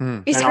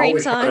 Your screen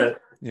time.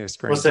 Your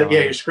screen time.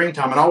 Your screen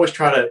time. And I always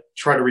try to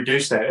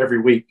reduce that every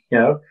week,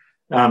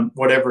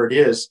 whatever it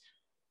is.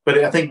 But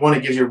I think, one,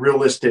 it gives you a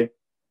realistic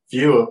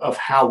view of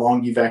how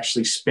long you've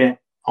actually spent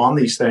on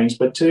these things.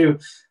 But two,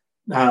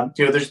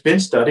 there's been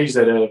studies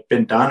that have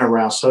been done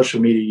around social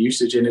media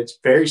usage, and it's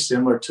very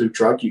similar to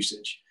drug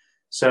usage.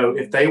 So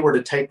if they were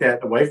to take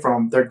that away from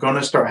them, they're going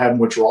to start having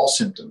withdrawal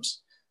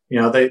symptoms.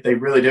 They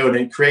really do. And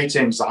it creates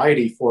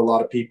anxiety for a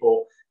lot of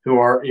people who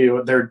are,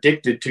 they're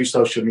addicted to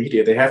social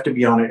media. They have to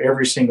be on it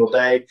every single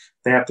day.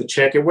 They have to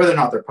check it, whether or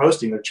not they're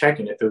posting, they're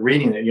checking it, they're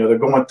reading it, they're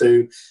going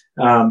through,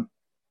 and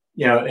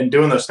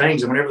doing those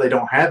things. And whenever they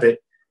don't have it,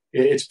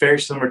 it's very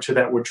similar to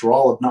that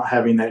withdrawal of not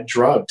having that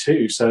drug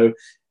too. So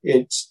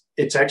it's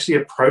actually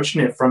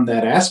approaching it from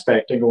that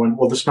aspect and going,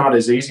 well, it's not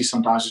as easy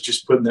sometimes as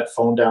just putting that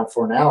phone down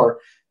for an hour,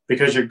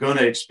 because you're going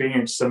to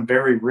experience some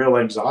very real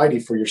anxiety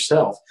for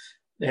yourself.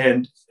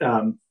 And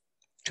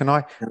can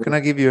I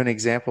give you an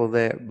example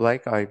there,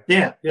 Blake?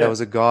 Yeah. There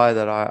was a guy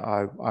that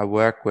I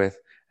work with,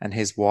 and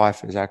his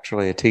wife is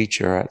actually a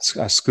teacher at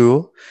a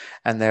school,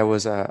 and there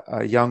was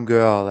a young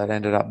girl that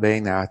ended up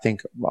being there. I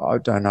think, I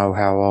don't know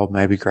how old,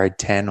 maybe grade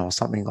 10 or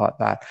something like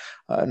that,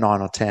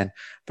 9 or 10,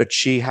 but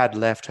she had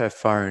left her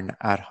phone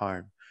at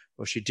home.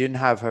 Well, she didn't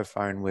have her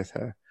phone with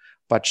her,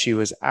 but she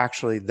was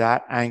actually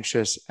that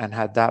anxious and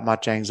had that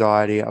much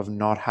anxiety of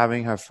not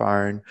having her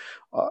phone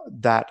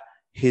that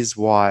his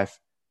wife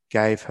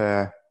gave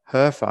her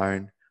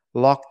phone,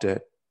 locked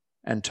it,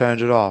 and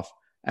turned it off.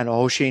 And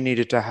all she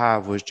needed to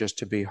have was just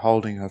to be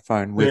holding her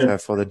phone with her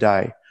for the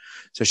day.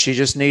 So she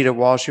just needed,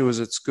 while she was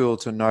at school,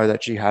 to know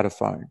that she had a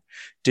phone.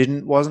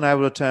 Wasn't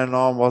able to turn it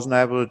on, wasn't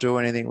able to do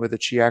anything with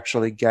it. She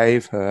actually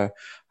gave her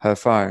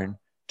phone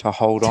to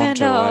hold on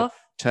to it.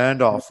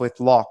 Turned off with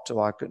locked,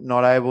 like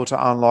not able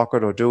to unlock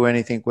it or do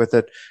anything with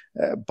it.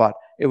 But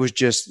it was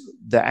just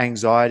the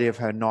anxiety of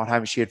her not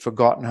having, she had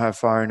forgotten her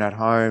phone at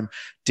home,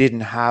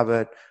 didn't have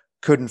it,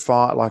 couldn't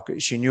find, like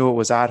she knew it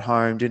was at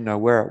home, didn't know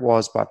where it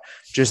was, but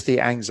just the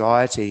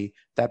anxiety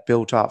that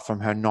built up from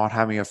her not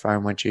having a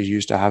phone when she's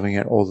used to having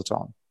it all the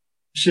time.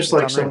 It's just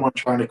like someone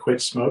trying to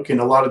quit smoking.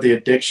 A lot of the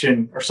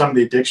addiction, or some of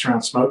the addiction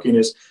around smoking,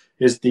 is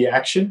the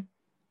action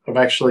of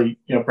actually,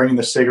 bringing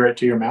the cigarette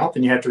to your mouth,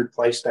 and you have to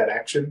replace that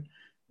action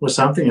with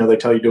something. They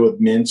tell you to do it with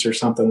mints or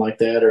something like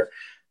that, or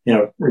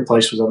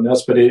replace with something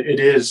else. But it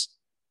is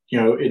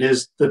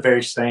the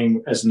very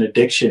same as an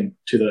addiction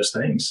to those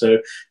things. So,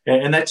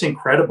 and that's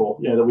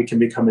incredible, that we can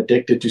become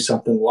addicted to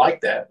something like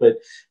that. But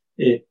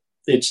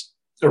it's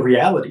a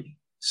reality.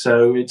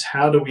 So it's,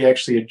 how do we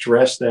actually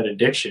address that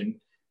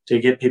addiction to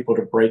get people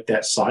to break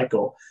that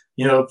cycle?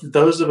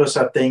 Those of us,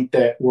 I think,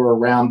 that were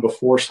around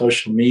before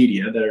social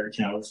media, that are,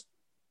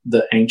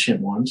 the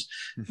ancient ones,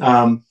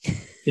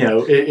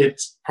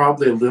 it's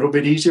probably a little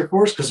bit easier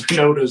for us because we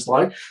know what it was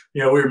like.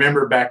 We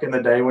remember back in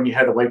the day when you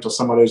had to wait till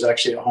somebody was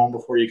actually at home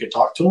before you could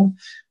talk to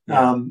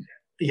them.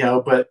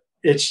 But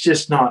it's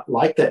just not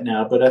like that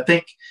now. But I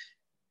think,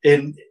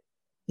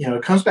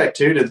 it comes back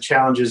to the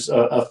challenges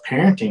of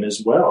parenting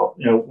as well.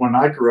 When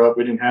I grew up,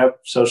 we didn't have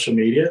social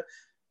media.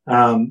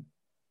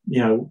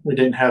 We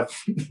didn't have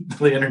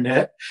the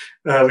internet.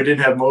 We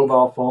didn't have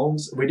mobile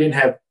phones. We didn't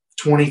have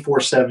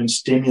 24/7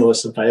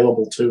 stimulus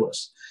available to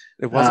us.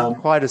 It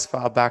wasn't quite as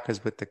far back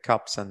as with the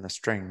cups and the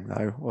string,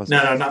 though, was it?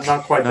 No,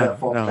 not quite that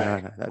far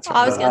back. No, that's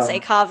I was going to say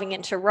carving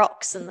into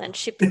rocks and then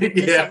shipping it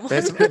to someone.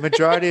 There's a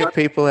majority of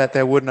people out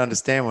there wouldn't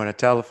understand when a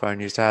telephone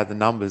used to have the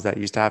numbers that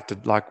used to have to,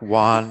 like,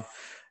 one,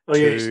 two.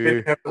 You used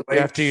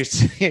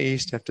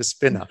to have to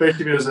spin up.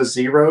 Especially if it was a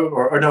 0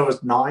 or no, it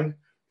was 9.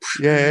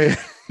 Yeah,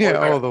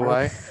 all the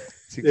way.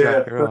 That's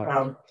exactly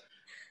right.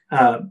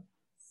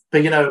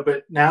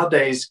 But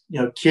nowadays,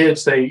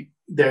 kids,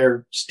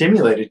 they're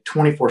stimulated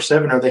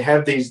 24/7, or they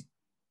have the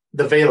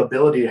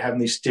availability of having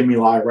these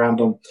stimuli around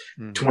them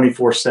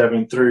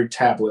 24/7 through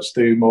tablets,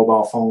 through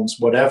mobile phones,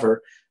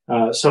 whatever,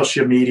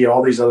 social media,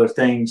 all these other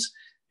things.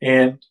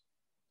 And,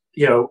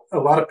 a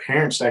lot of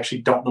parents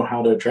actually don't know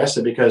how to address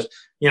it because,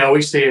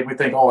 we see it, we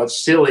think, oh,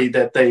 it's silly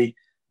that they,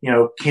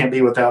 can't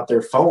be without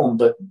their phone.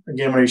 But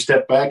again, when you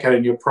step back at it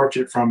and you approach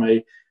it from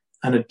an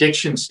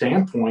addiction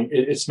standpoint,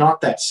 it's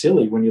not that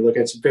silly when you look at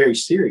it. It's very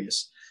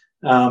serious.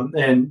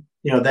 And,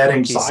 that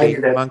anxiety.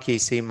 Monkey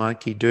see,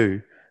 monkey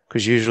do.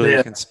 Because usually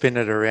you can spin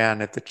it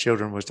around. If the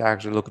children was to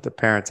actually look at the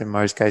parents, in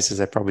most cases,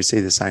 they probably see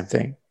the same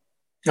thing.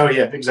 Oh,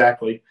 yeah,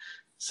 exactly.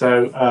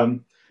 So,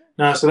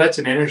 so that's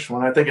an interesting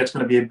one. I think it's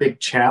going to be a big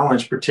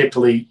challenge,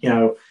 particularly,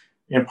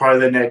 in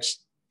probably the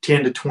next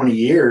 10 to 20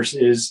 years,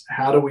 is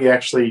how do we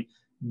actually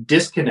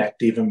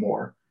disconnect even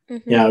more,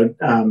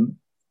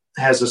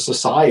 as a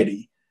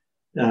society.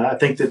 I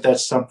think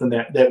that's something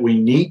that we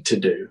need to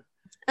do.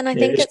 And I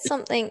think it's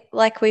something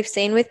like we've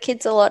seen with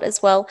kids a lot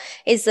as well,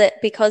 is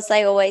that because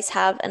they always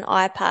have an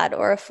iPad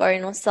or a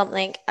phone or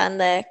something and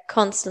they're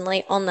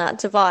constantly on that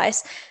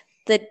device,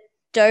 the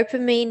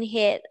dopamine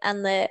hit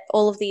and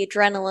all of the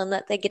adrenaline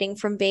that they're getting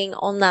from being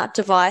on that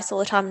device all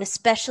the time, and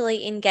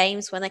especially in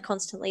games when they're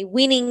constantly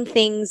winning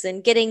things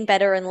and getting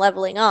better and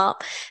leveling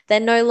up, they're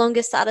no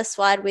longer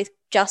satisfied with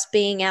just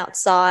being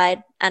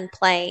outside and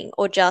playing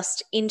or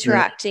just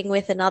interacting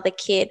with another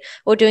kid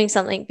or doing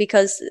something,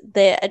 because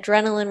the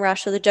adrenaline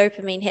rush or the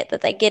dopamine hit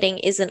that they're getting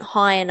isn't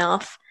high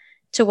enough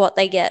to what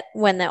they get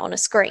when they're on a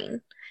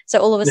screen. So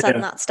all of a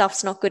sudden that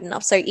stuff's not good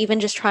enough. So even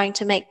just trying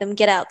to make them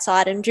get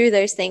outside and do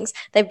those things,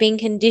 they've been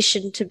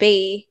conditioned to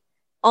be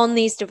on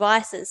these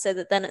devices, so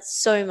that then it's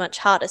so much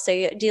harder. So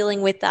you're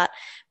dealing with that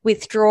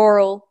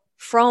withdrawal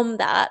from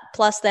that,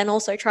 plus then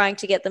also trying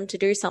to get them to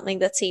do something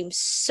that seems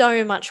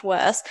so much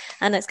worse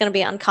and it's going to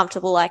be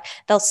uncomfortable, like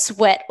they'll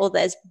sweat or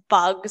there's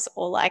bugs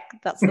or like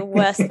that's the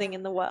worst thing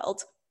in the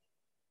world.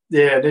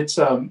 Yeah, it's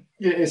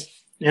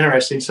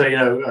interesting.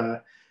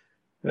 So,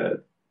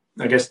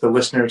 I guess the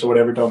listeners or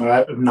whatever don't know, I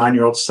have a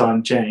 9-year-old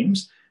son,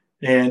 James,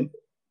 and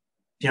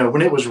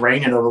when it was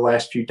raining over the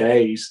last few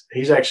days,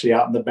 he's actually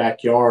out in the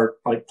backyard,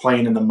 like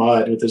playing in the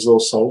mud with his little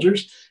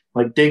soldiers,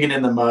 like digging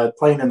in the mud,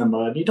 playing in the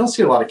mud. You don't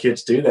see a lot of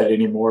kids do that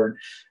anymore.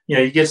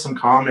 You get some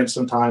comments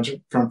sometimes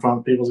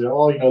from people say,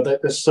 "Oh,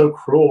 that's so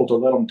cruel to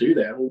let them do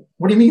that." Well,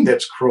 what do you mean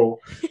that's cruel?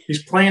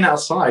 He's playing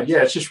outside.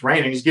 Yeah, it's just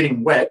raining. He's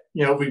getting wet.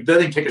 We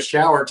let him take a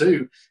shower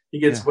too. He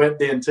gets wet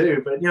then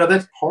too. But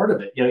that's part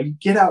of it. You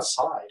get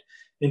outside,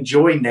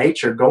 enjoy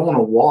nature, go on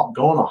a walk,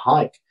 go on a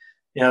hike.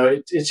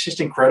 It's just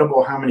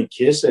incredible how many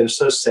kids that are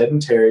so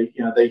sedentary.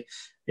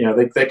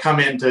 They come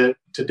in to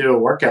do a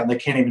workout and they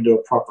can't even do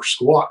a proper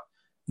squat.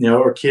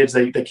 Or kids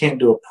they can't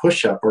do a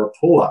push up or a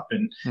pull up,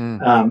 and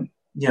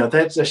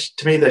that's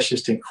to me that's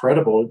just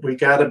incredible. We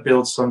got to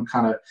build some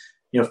kind of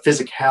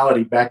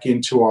physicality back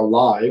into our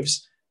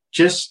lives.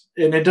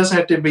 And it doesn't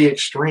have to be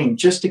extreme.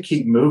 Just to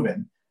keep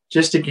moving,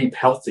 just to keep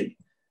healthy.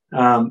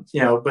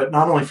 But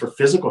not only for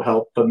physical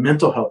health but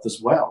mental health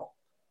as well.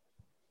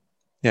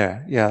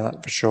 Yeah,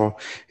 for sure.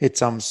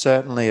 It's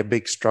certainly a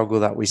big struggle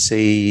that we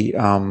see,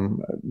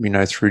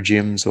 through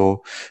gyms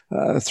or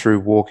through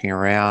walking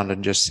around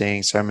and just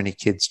seeing so many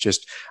kids.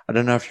 I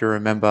don't know if you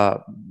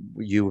remember.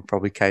 You would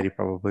probably, Katie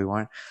probably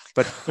won't.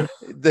 But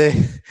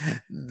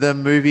the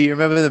movie. You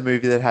remember the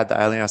movie that had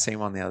the alien? I seen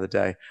one the other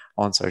day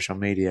on social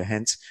media.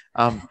 Hence,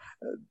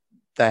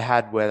 they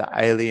had where the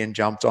alien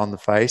jumped on the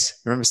face.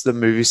 Remember the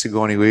movie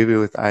Sigourney Weaver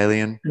with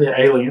Alien? Yeah,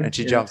 Alien. And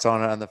she jumps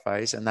on it on the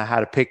face, and they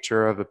had a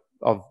picture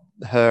of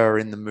her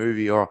in the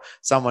movie or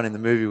someone in the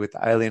movie with the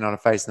alien on a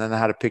face, and then they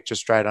had a picture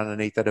straight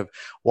underneath it of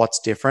what's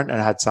different, and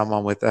it had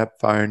someone with a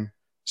phone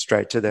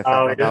straight to their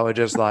phone. They were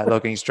just like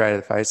looking straight at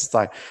the face. It's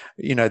like,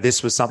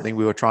 this was something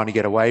we were trying to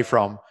get away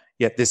from,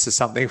 yet this is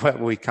something that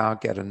we can't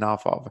get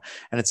enough of,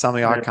 and it's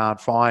something I can't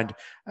find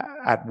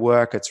at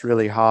work. It's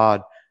really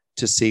hard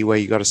to see where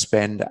you got to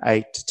spend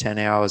 8 to 10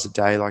 hours a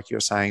day, like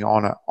you're saying,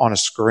 on a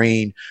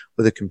screen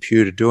with a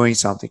computer doing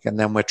something, and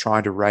then we're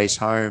trying to race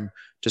home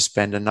to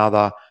spend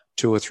another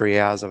 2 or 3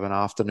 hours of an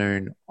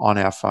afternoon on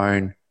our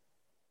phone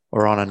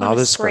or on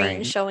another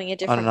screen showing a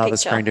different on another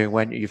picture. screen doing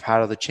when you've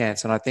had other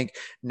chance. And I think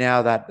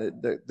now that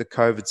the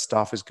COVID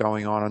stuff is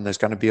going on, and there's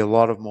going to be a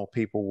lot of more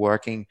people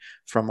working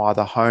from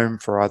either home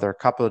for either a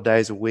couple of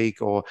days a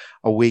week or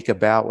a week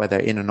about, where they're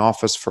in an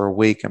office for a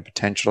week and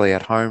potentially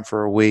at home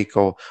for a week,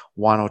 or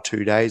 1 or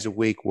 2 days a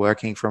week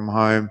working from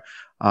home,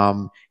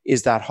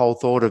 is that whole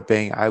thought of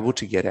being able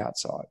to get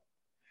outside.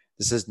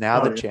 This is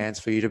now the chance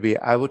for you to be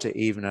able to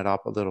even it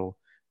up a little,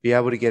 be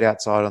able to get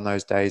outside on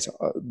those days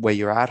where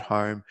you're at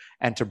home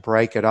and to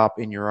break it up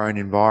in your own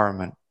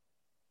environment.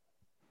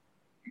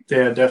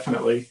 Yeah,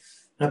 definitely.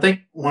 I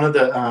think one of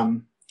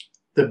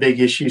the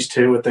big issues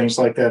too with things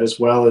like that as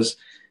well is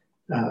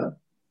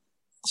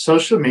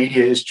social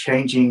media is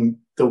changing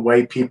the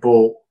way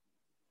people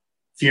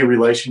view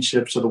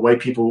relationships or the way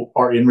people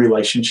are in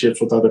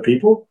relationships with other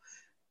people.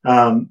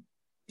 I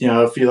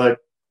feel like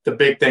the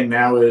big thing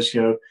now is,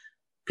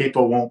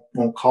 people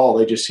won't call,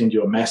 they just send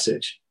you a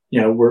message.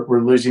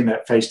 We're losing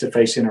that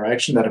face-to-face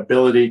interaction, that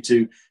ability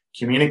to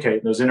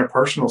communicate, those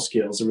interpersonal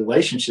skills, the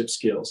relationship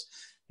skills,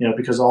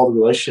 because all the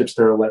relationships,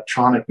 they're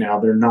electronic now,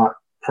 they're not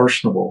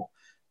personable.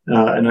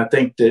 And I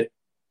think that,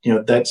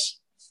 that's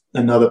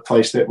another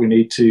place that we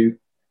need to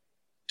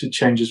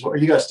change as well. Are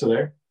you guys still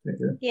there?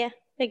 Yeah,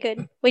 they're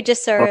good. We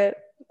just saw a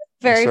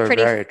very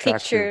pretty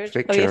picture of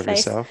your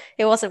face. Yourself.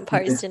 It wasn't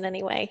posed in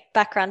any way.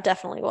 Background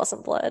definitely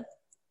wasn't blurred.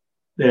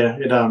 Yeah,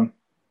 it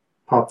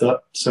popped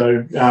up.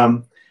 So,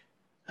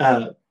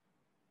 so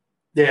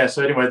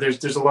anyway,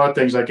 there's a lot of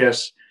things, I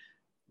guess,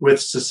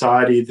 with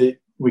society that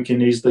we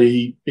can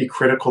easily be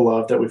critical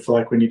of that we feel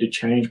like we need to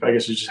change. But I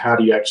guess it's just how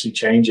do you actually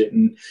change it?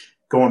 And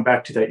going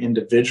back to that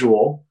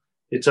individual,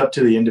 it's up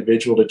to the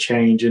individual to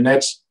change. And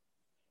that's,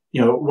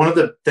 one of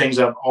the things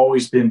I've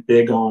always been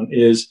big on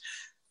is,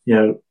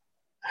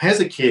 as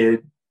a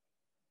kid,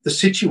 the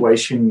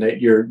situation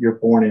that you're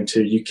born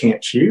into, you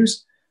can't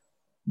choose.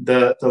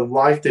 The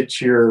life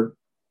that you're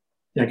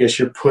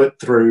put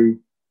through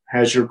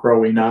as you're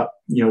growing up,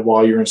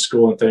 while you're in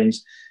school and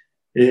things,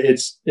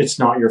 it's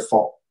not your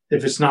fault.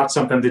 If it's not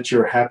something that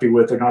you're happy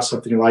with or not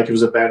something you like, it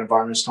was a bad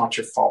environment, it's not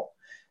your fault.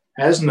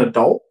 As an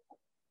adult,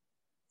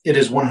 it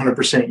is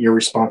 100% your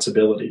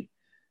responsibility.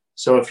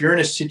 So if you're in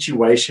a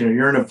situation or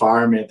you're in an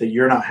environment that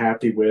you're not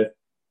happy with,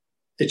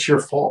 it's your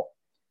fault.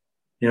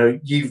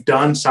 You've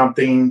done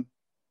something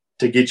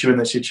to get you in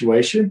that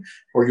situation,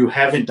 or you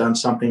haven't done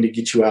something to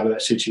get you out of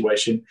that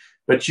situation,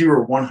 but you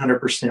are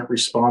 100%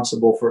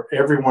 responsible for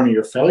every one of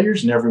your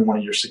failures and every one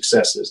of your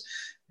successes.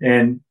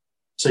 And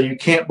so you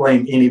can't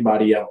blame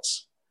anybody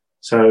else.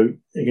 So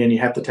again, you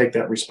have to take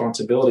that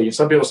responsibility. And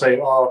some people say,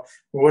 "Oh,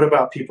 well, what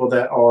about people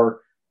that are,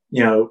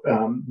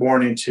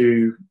 born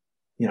into,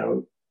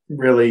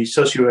 really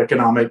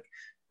socioeconomic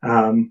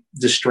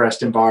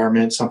distressed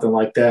environment, something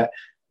like that.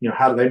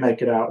 How do they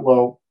make it out?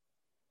 Well,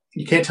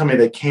 you can't tell me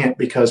they can't,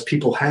 because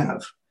people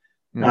have.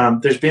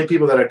 There's been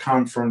people that have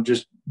come from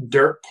just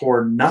dirt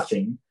poor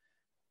nothing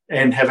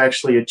and have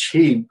actually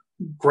achieved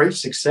great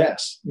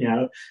success,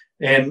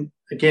 and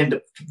again,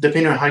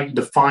 depending on how you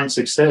define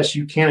success,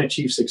 you can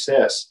achieve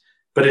success,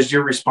 but it's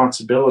your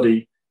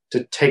responsibility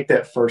to take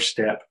that first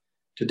step,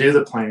 to do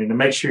the planning, to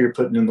make sure you're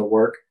putting in the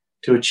work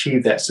to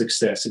achieve that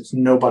success. It's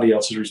nobody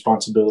else's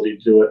responsibility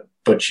to do it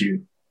but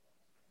you.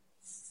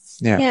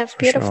 Yeah,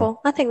 beautiful.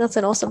 Sure. I think that's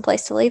an awesome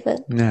place to leave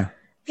it. Yeah.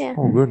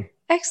 Oh, good.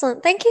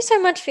 Excellent. Thank you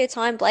so much for your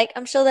time, Blake.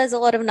 I'm sure there's a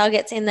lot of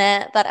nuggets in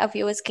there that our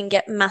viewers can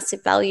get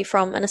massive value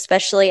from, and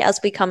especially as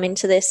we come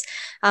into this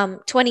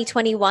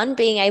 2021,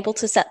 being able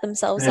to set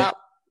themselves up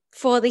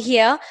for the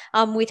year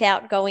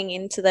without going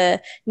into the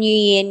new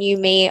year, new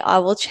me, I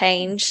will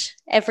change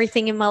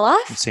everything in my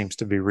life. It seems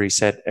to be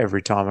reset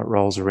every time it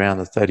rolls around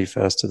the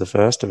 31st to the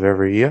 1st of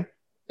every year.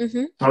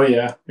 Mm-hmm. Oh,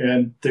 yeah.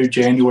 And through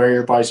January,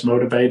 everybody's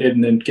motivated,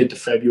 and then get to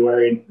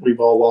February, and we've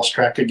all lost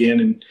track again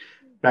and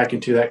back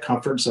into that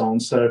comfort zone.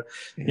 So,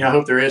 I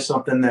hope there is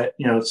something that,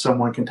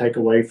 someone can take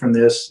away from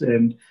this.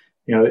 And,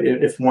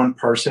 if one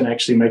person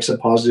actually makes a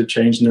positive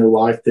change in their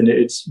life, then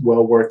it's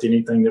well worth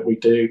anything that we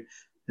do.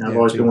 I've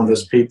always been one of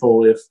those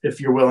people, if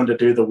you're willing to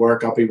do the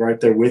work, I'll be right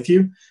there with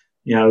you,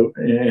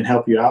 and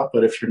help you out.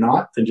 But if you're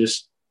not, then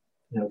just,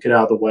 get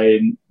out of the way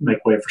and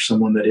make way for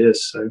someone that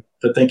is. So,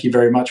 but thank you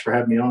very much for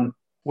having me on.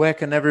 Where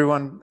can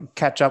everyone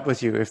catch up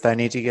with you if they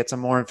need to get some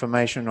more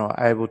information or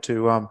able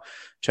to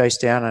chase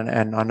down?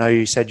 And I know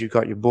you said you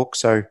got your book,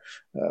 so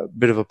a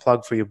bit of a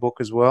plug for your book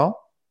as well.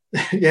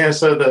 Yeah,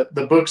 so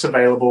the book's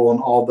available on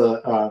all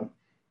the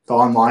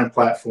online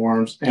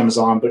platforms,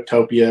 Amazon,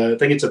 Booktopia. I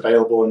think it's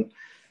available in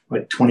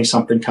like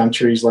 20-something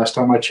countries last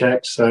time I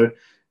checked. So,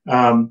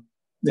 so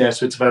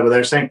it's available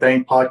there. Same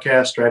thing,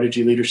 podcast,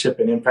 strategy, leadership,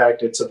 and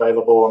impact. It's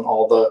available on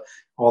all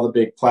the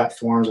big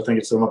platforms. I think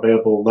it's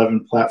available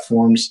 11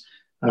 platforms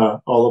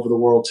all over the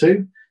world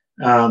too.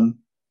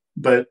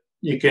 But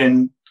you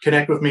can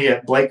connect with me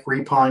at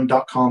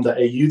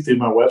blakerepine.com.au through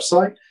my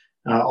website.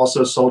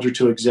 Also,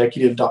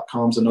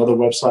 soldiertoexecutive.com is another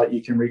website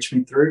you can reach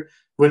me through.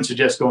 Wouldn't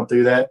suggest going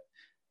through that.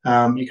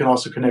 You can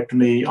also connect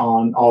with me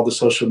on all the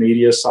social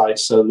media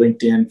sites, so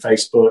LinkedIn,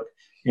 Facebook,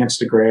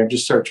 Instagram.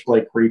 Just search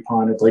Blake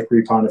Repine or Blake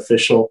Repine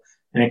Official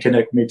and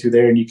connect with me through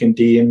there. And you can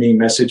DM me,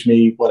 message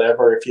me,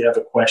 whatever, if you have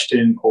a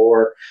question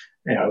or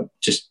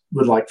just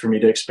would like for me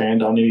to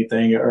expand on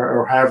anything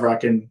or however I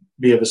can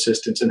be of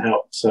assistance and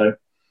help. So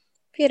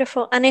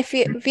beautiful. And if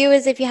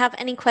you have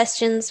any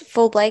questions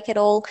for Blake at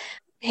all,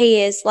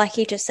 he is, like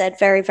he just said,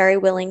 very, very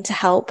willing to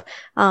help.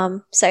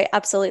 So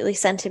absolutely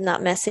send him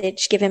that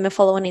message. Give him a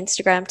follow on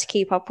Instagram to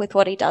keep up with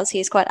what he does.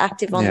 He's quite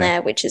active on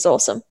there, which is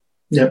awesome.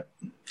 Yep.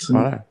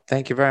 Right.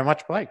 Thank you very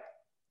much, Blake.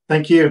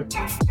 Thank you.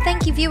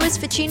 Thank you, viewers,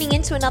 for tuning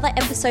in to another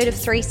episode of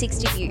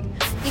 360 View.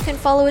 You can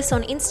follow us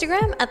on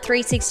Instagram at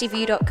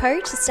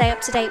 360view.co to stay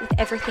up to date with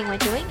everything we're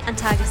doing and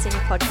tag us in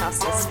your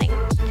podcast listening.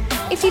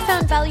 If you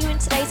found value in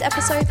today's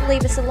episode,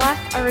 leave us a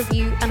like, a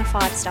review, and a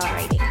 5-star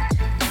rating.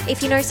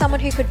 If you know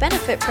someone who could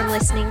benefit from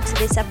listening to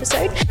this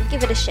episode,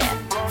 give it a share.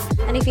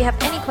 And if you have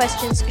any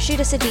questions, shoot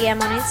us a DM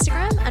on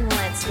Instagram and we'll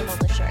answer them on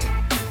the show.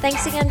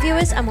 Thanks again,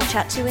 viewers, and we'll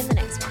chat to you in the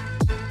next one.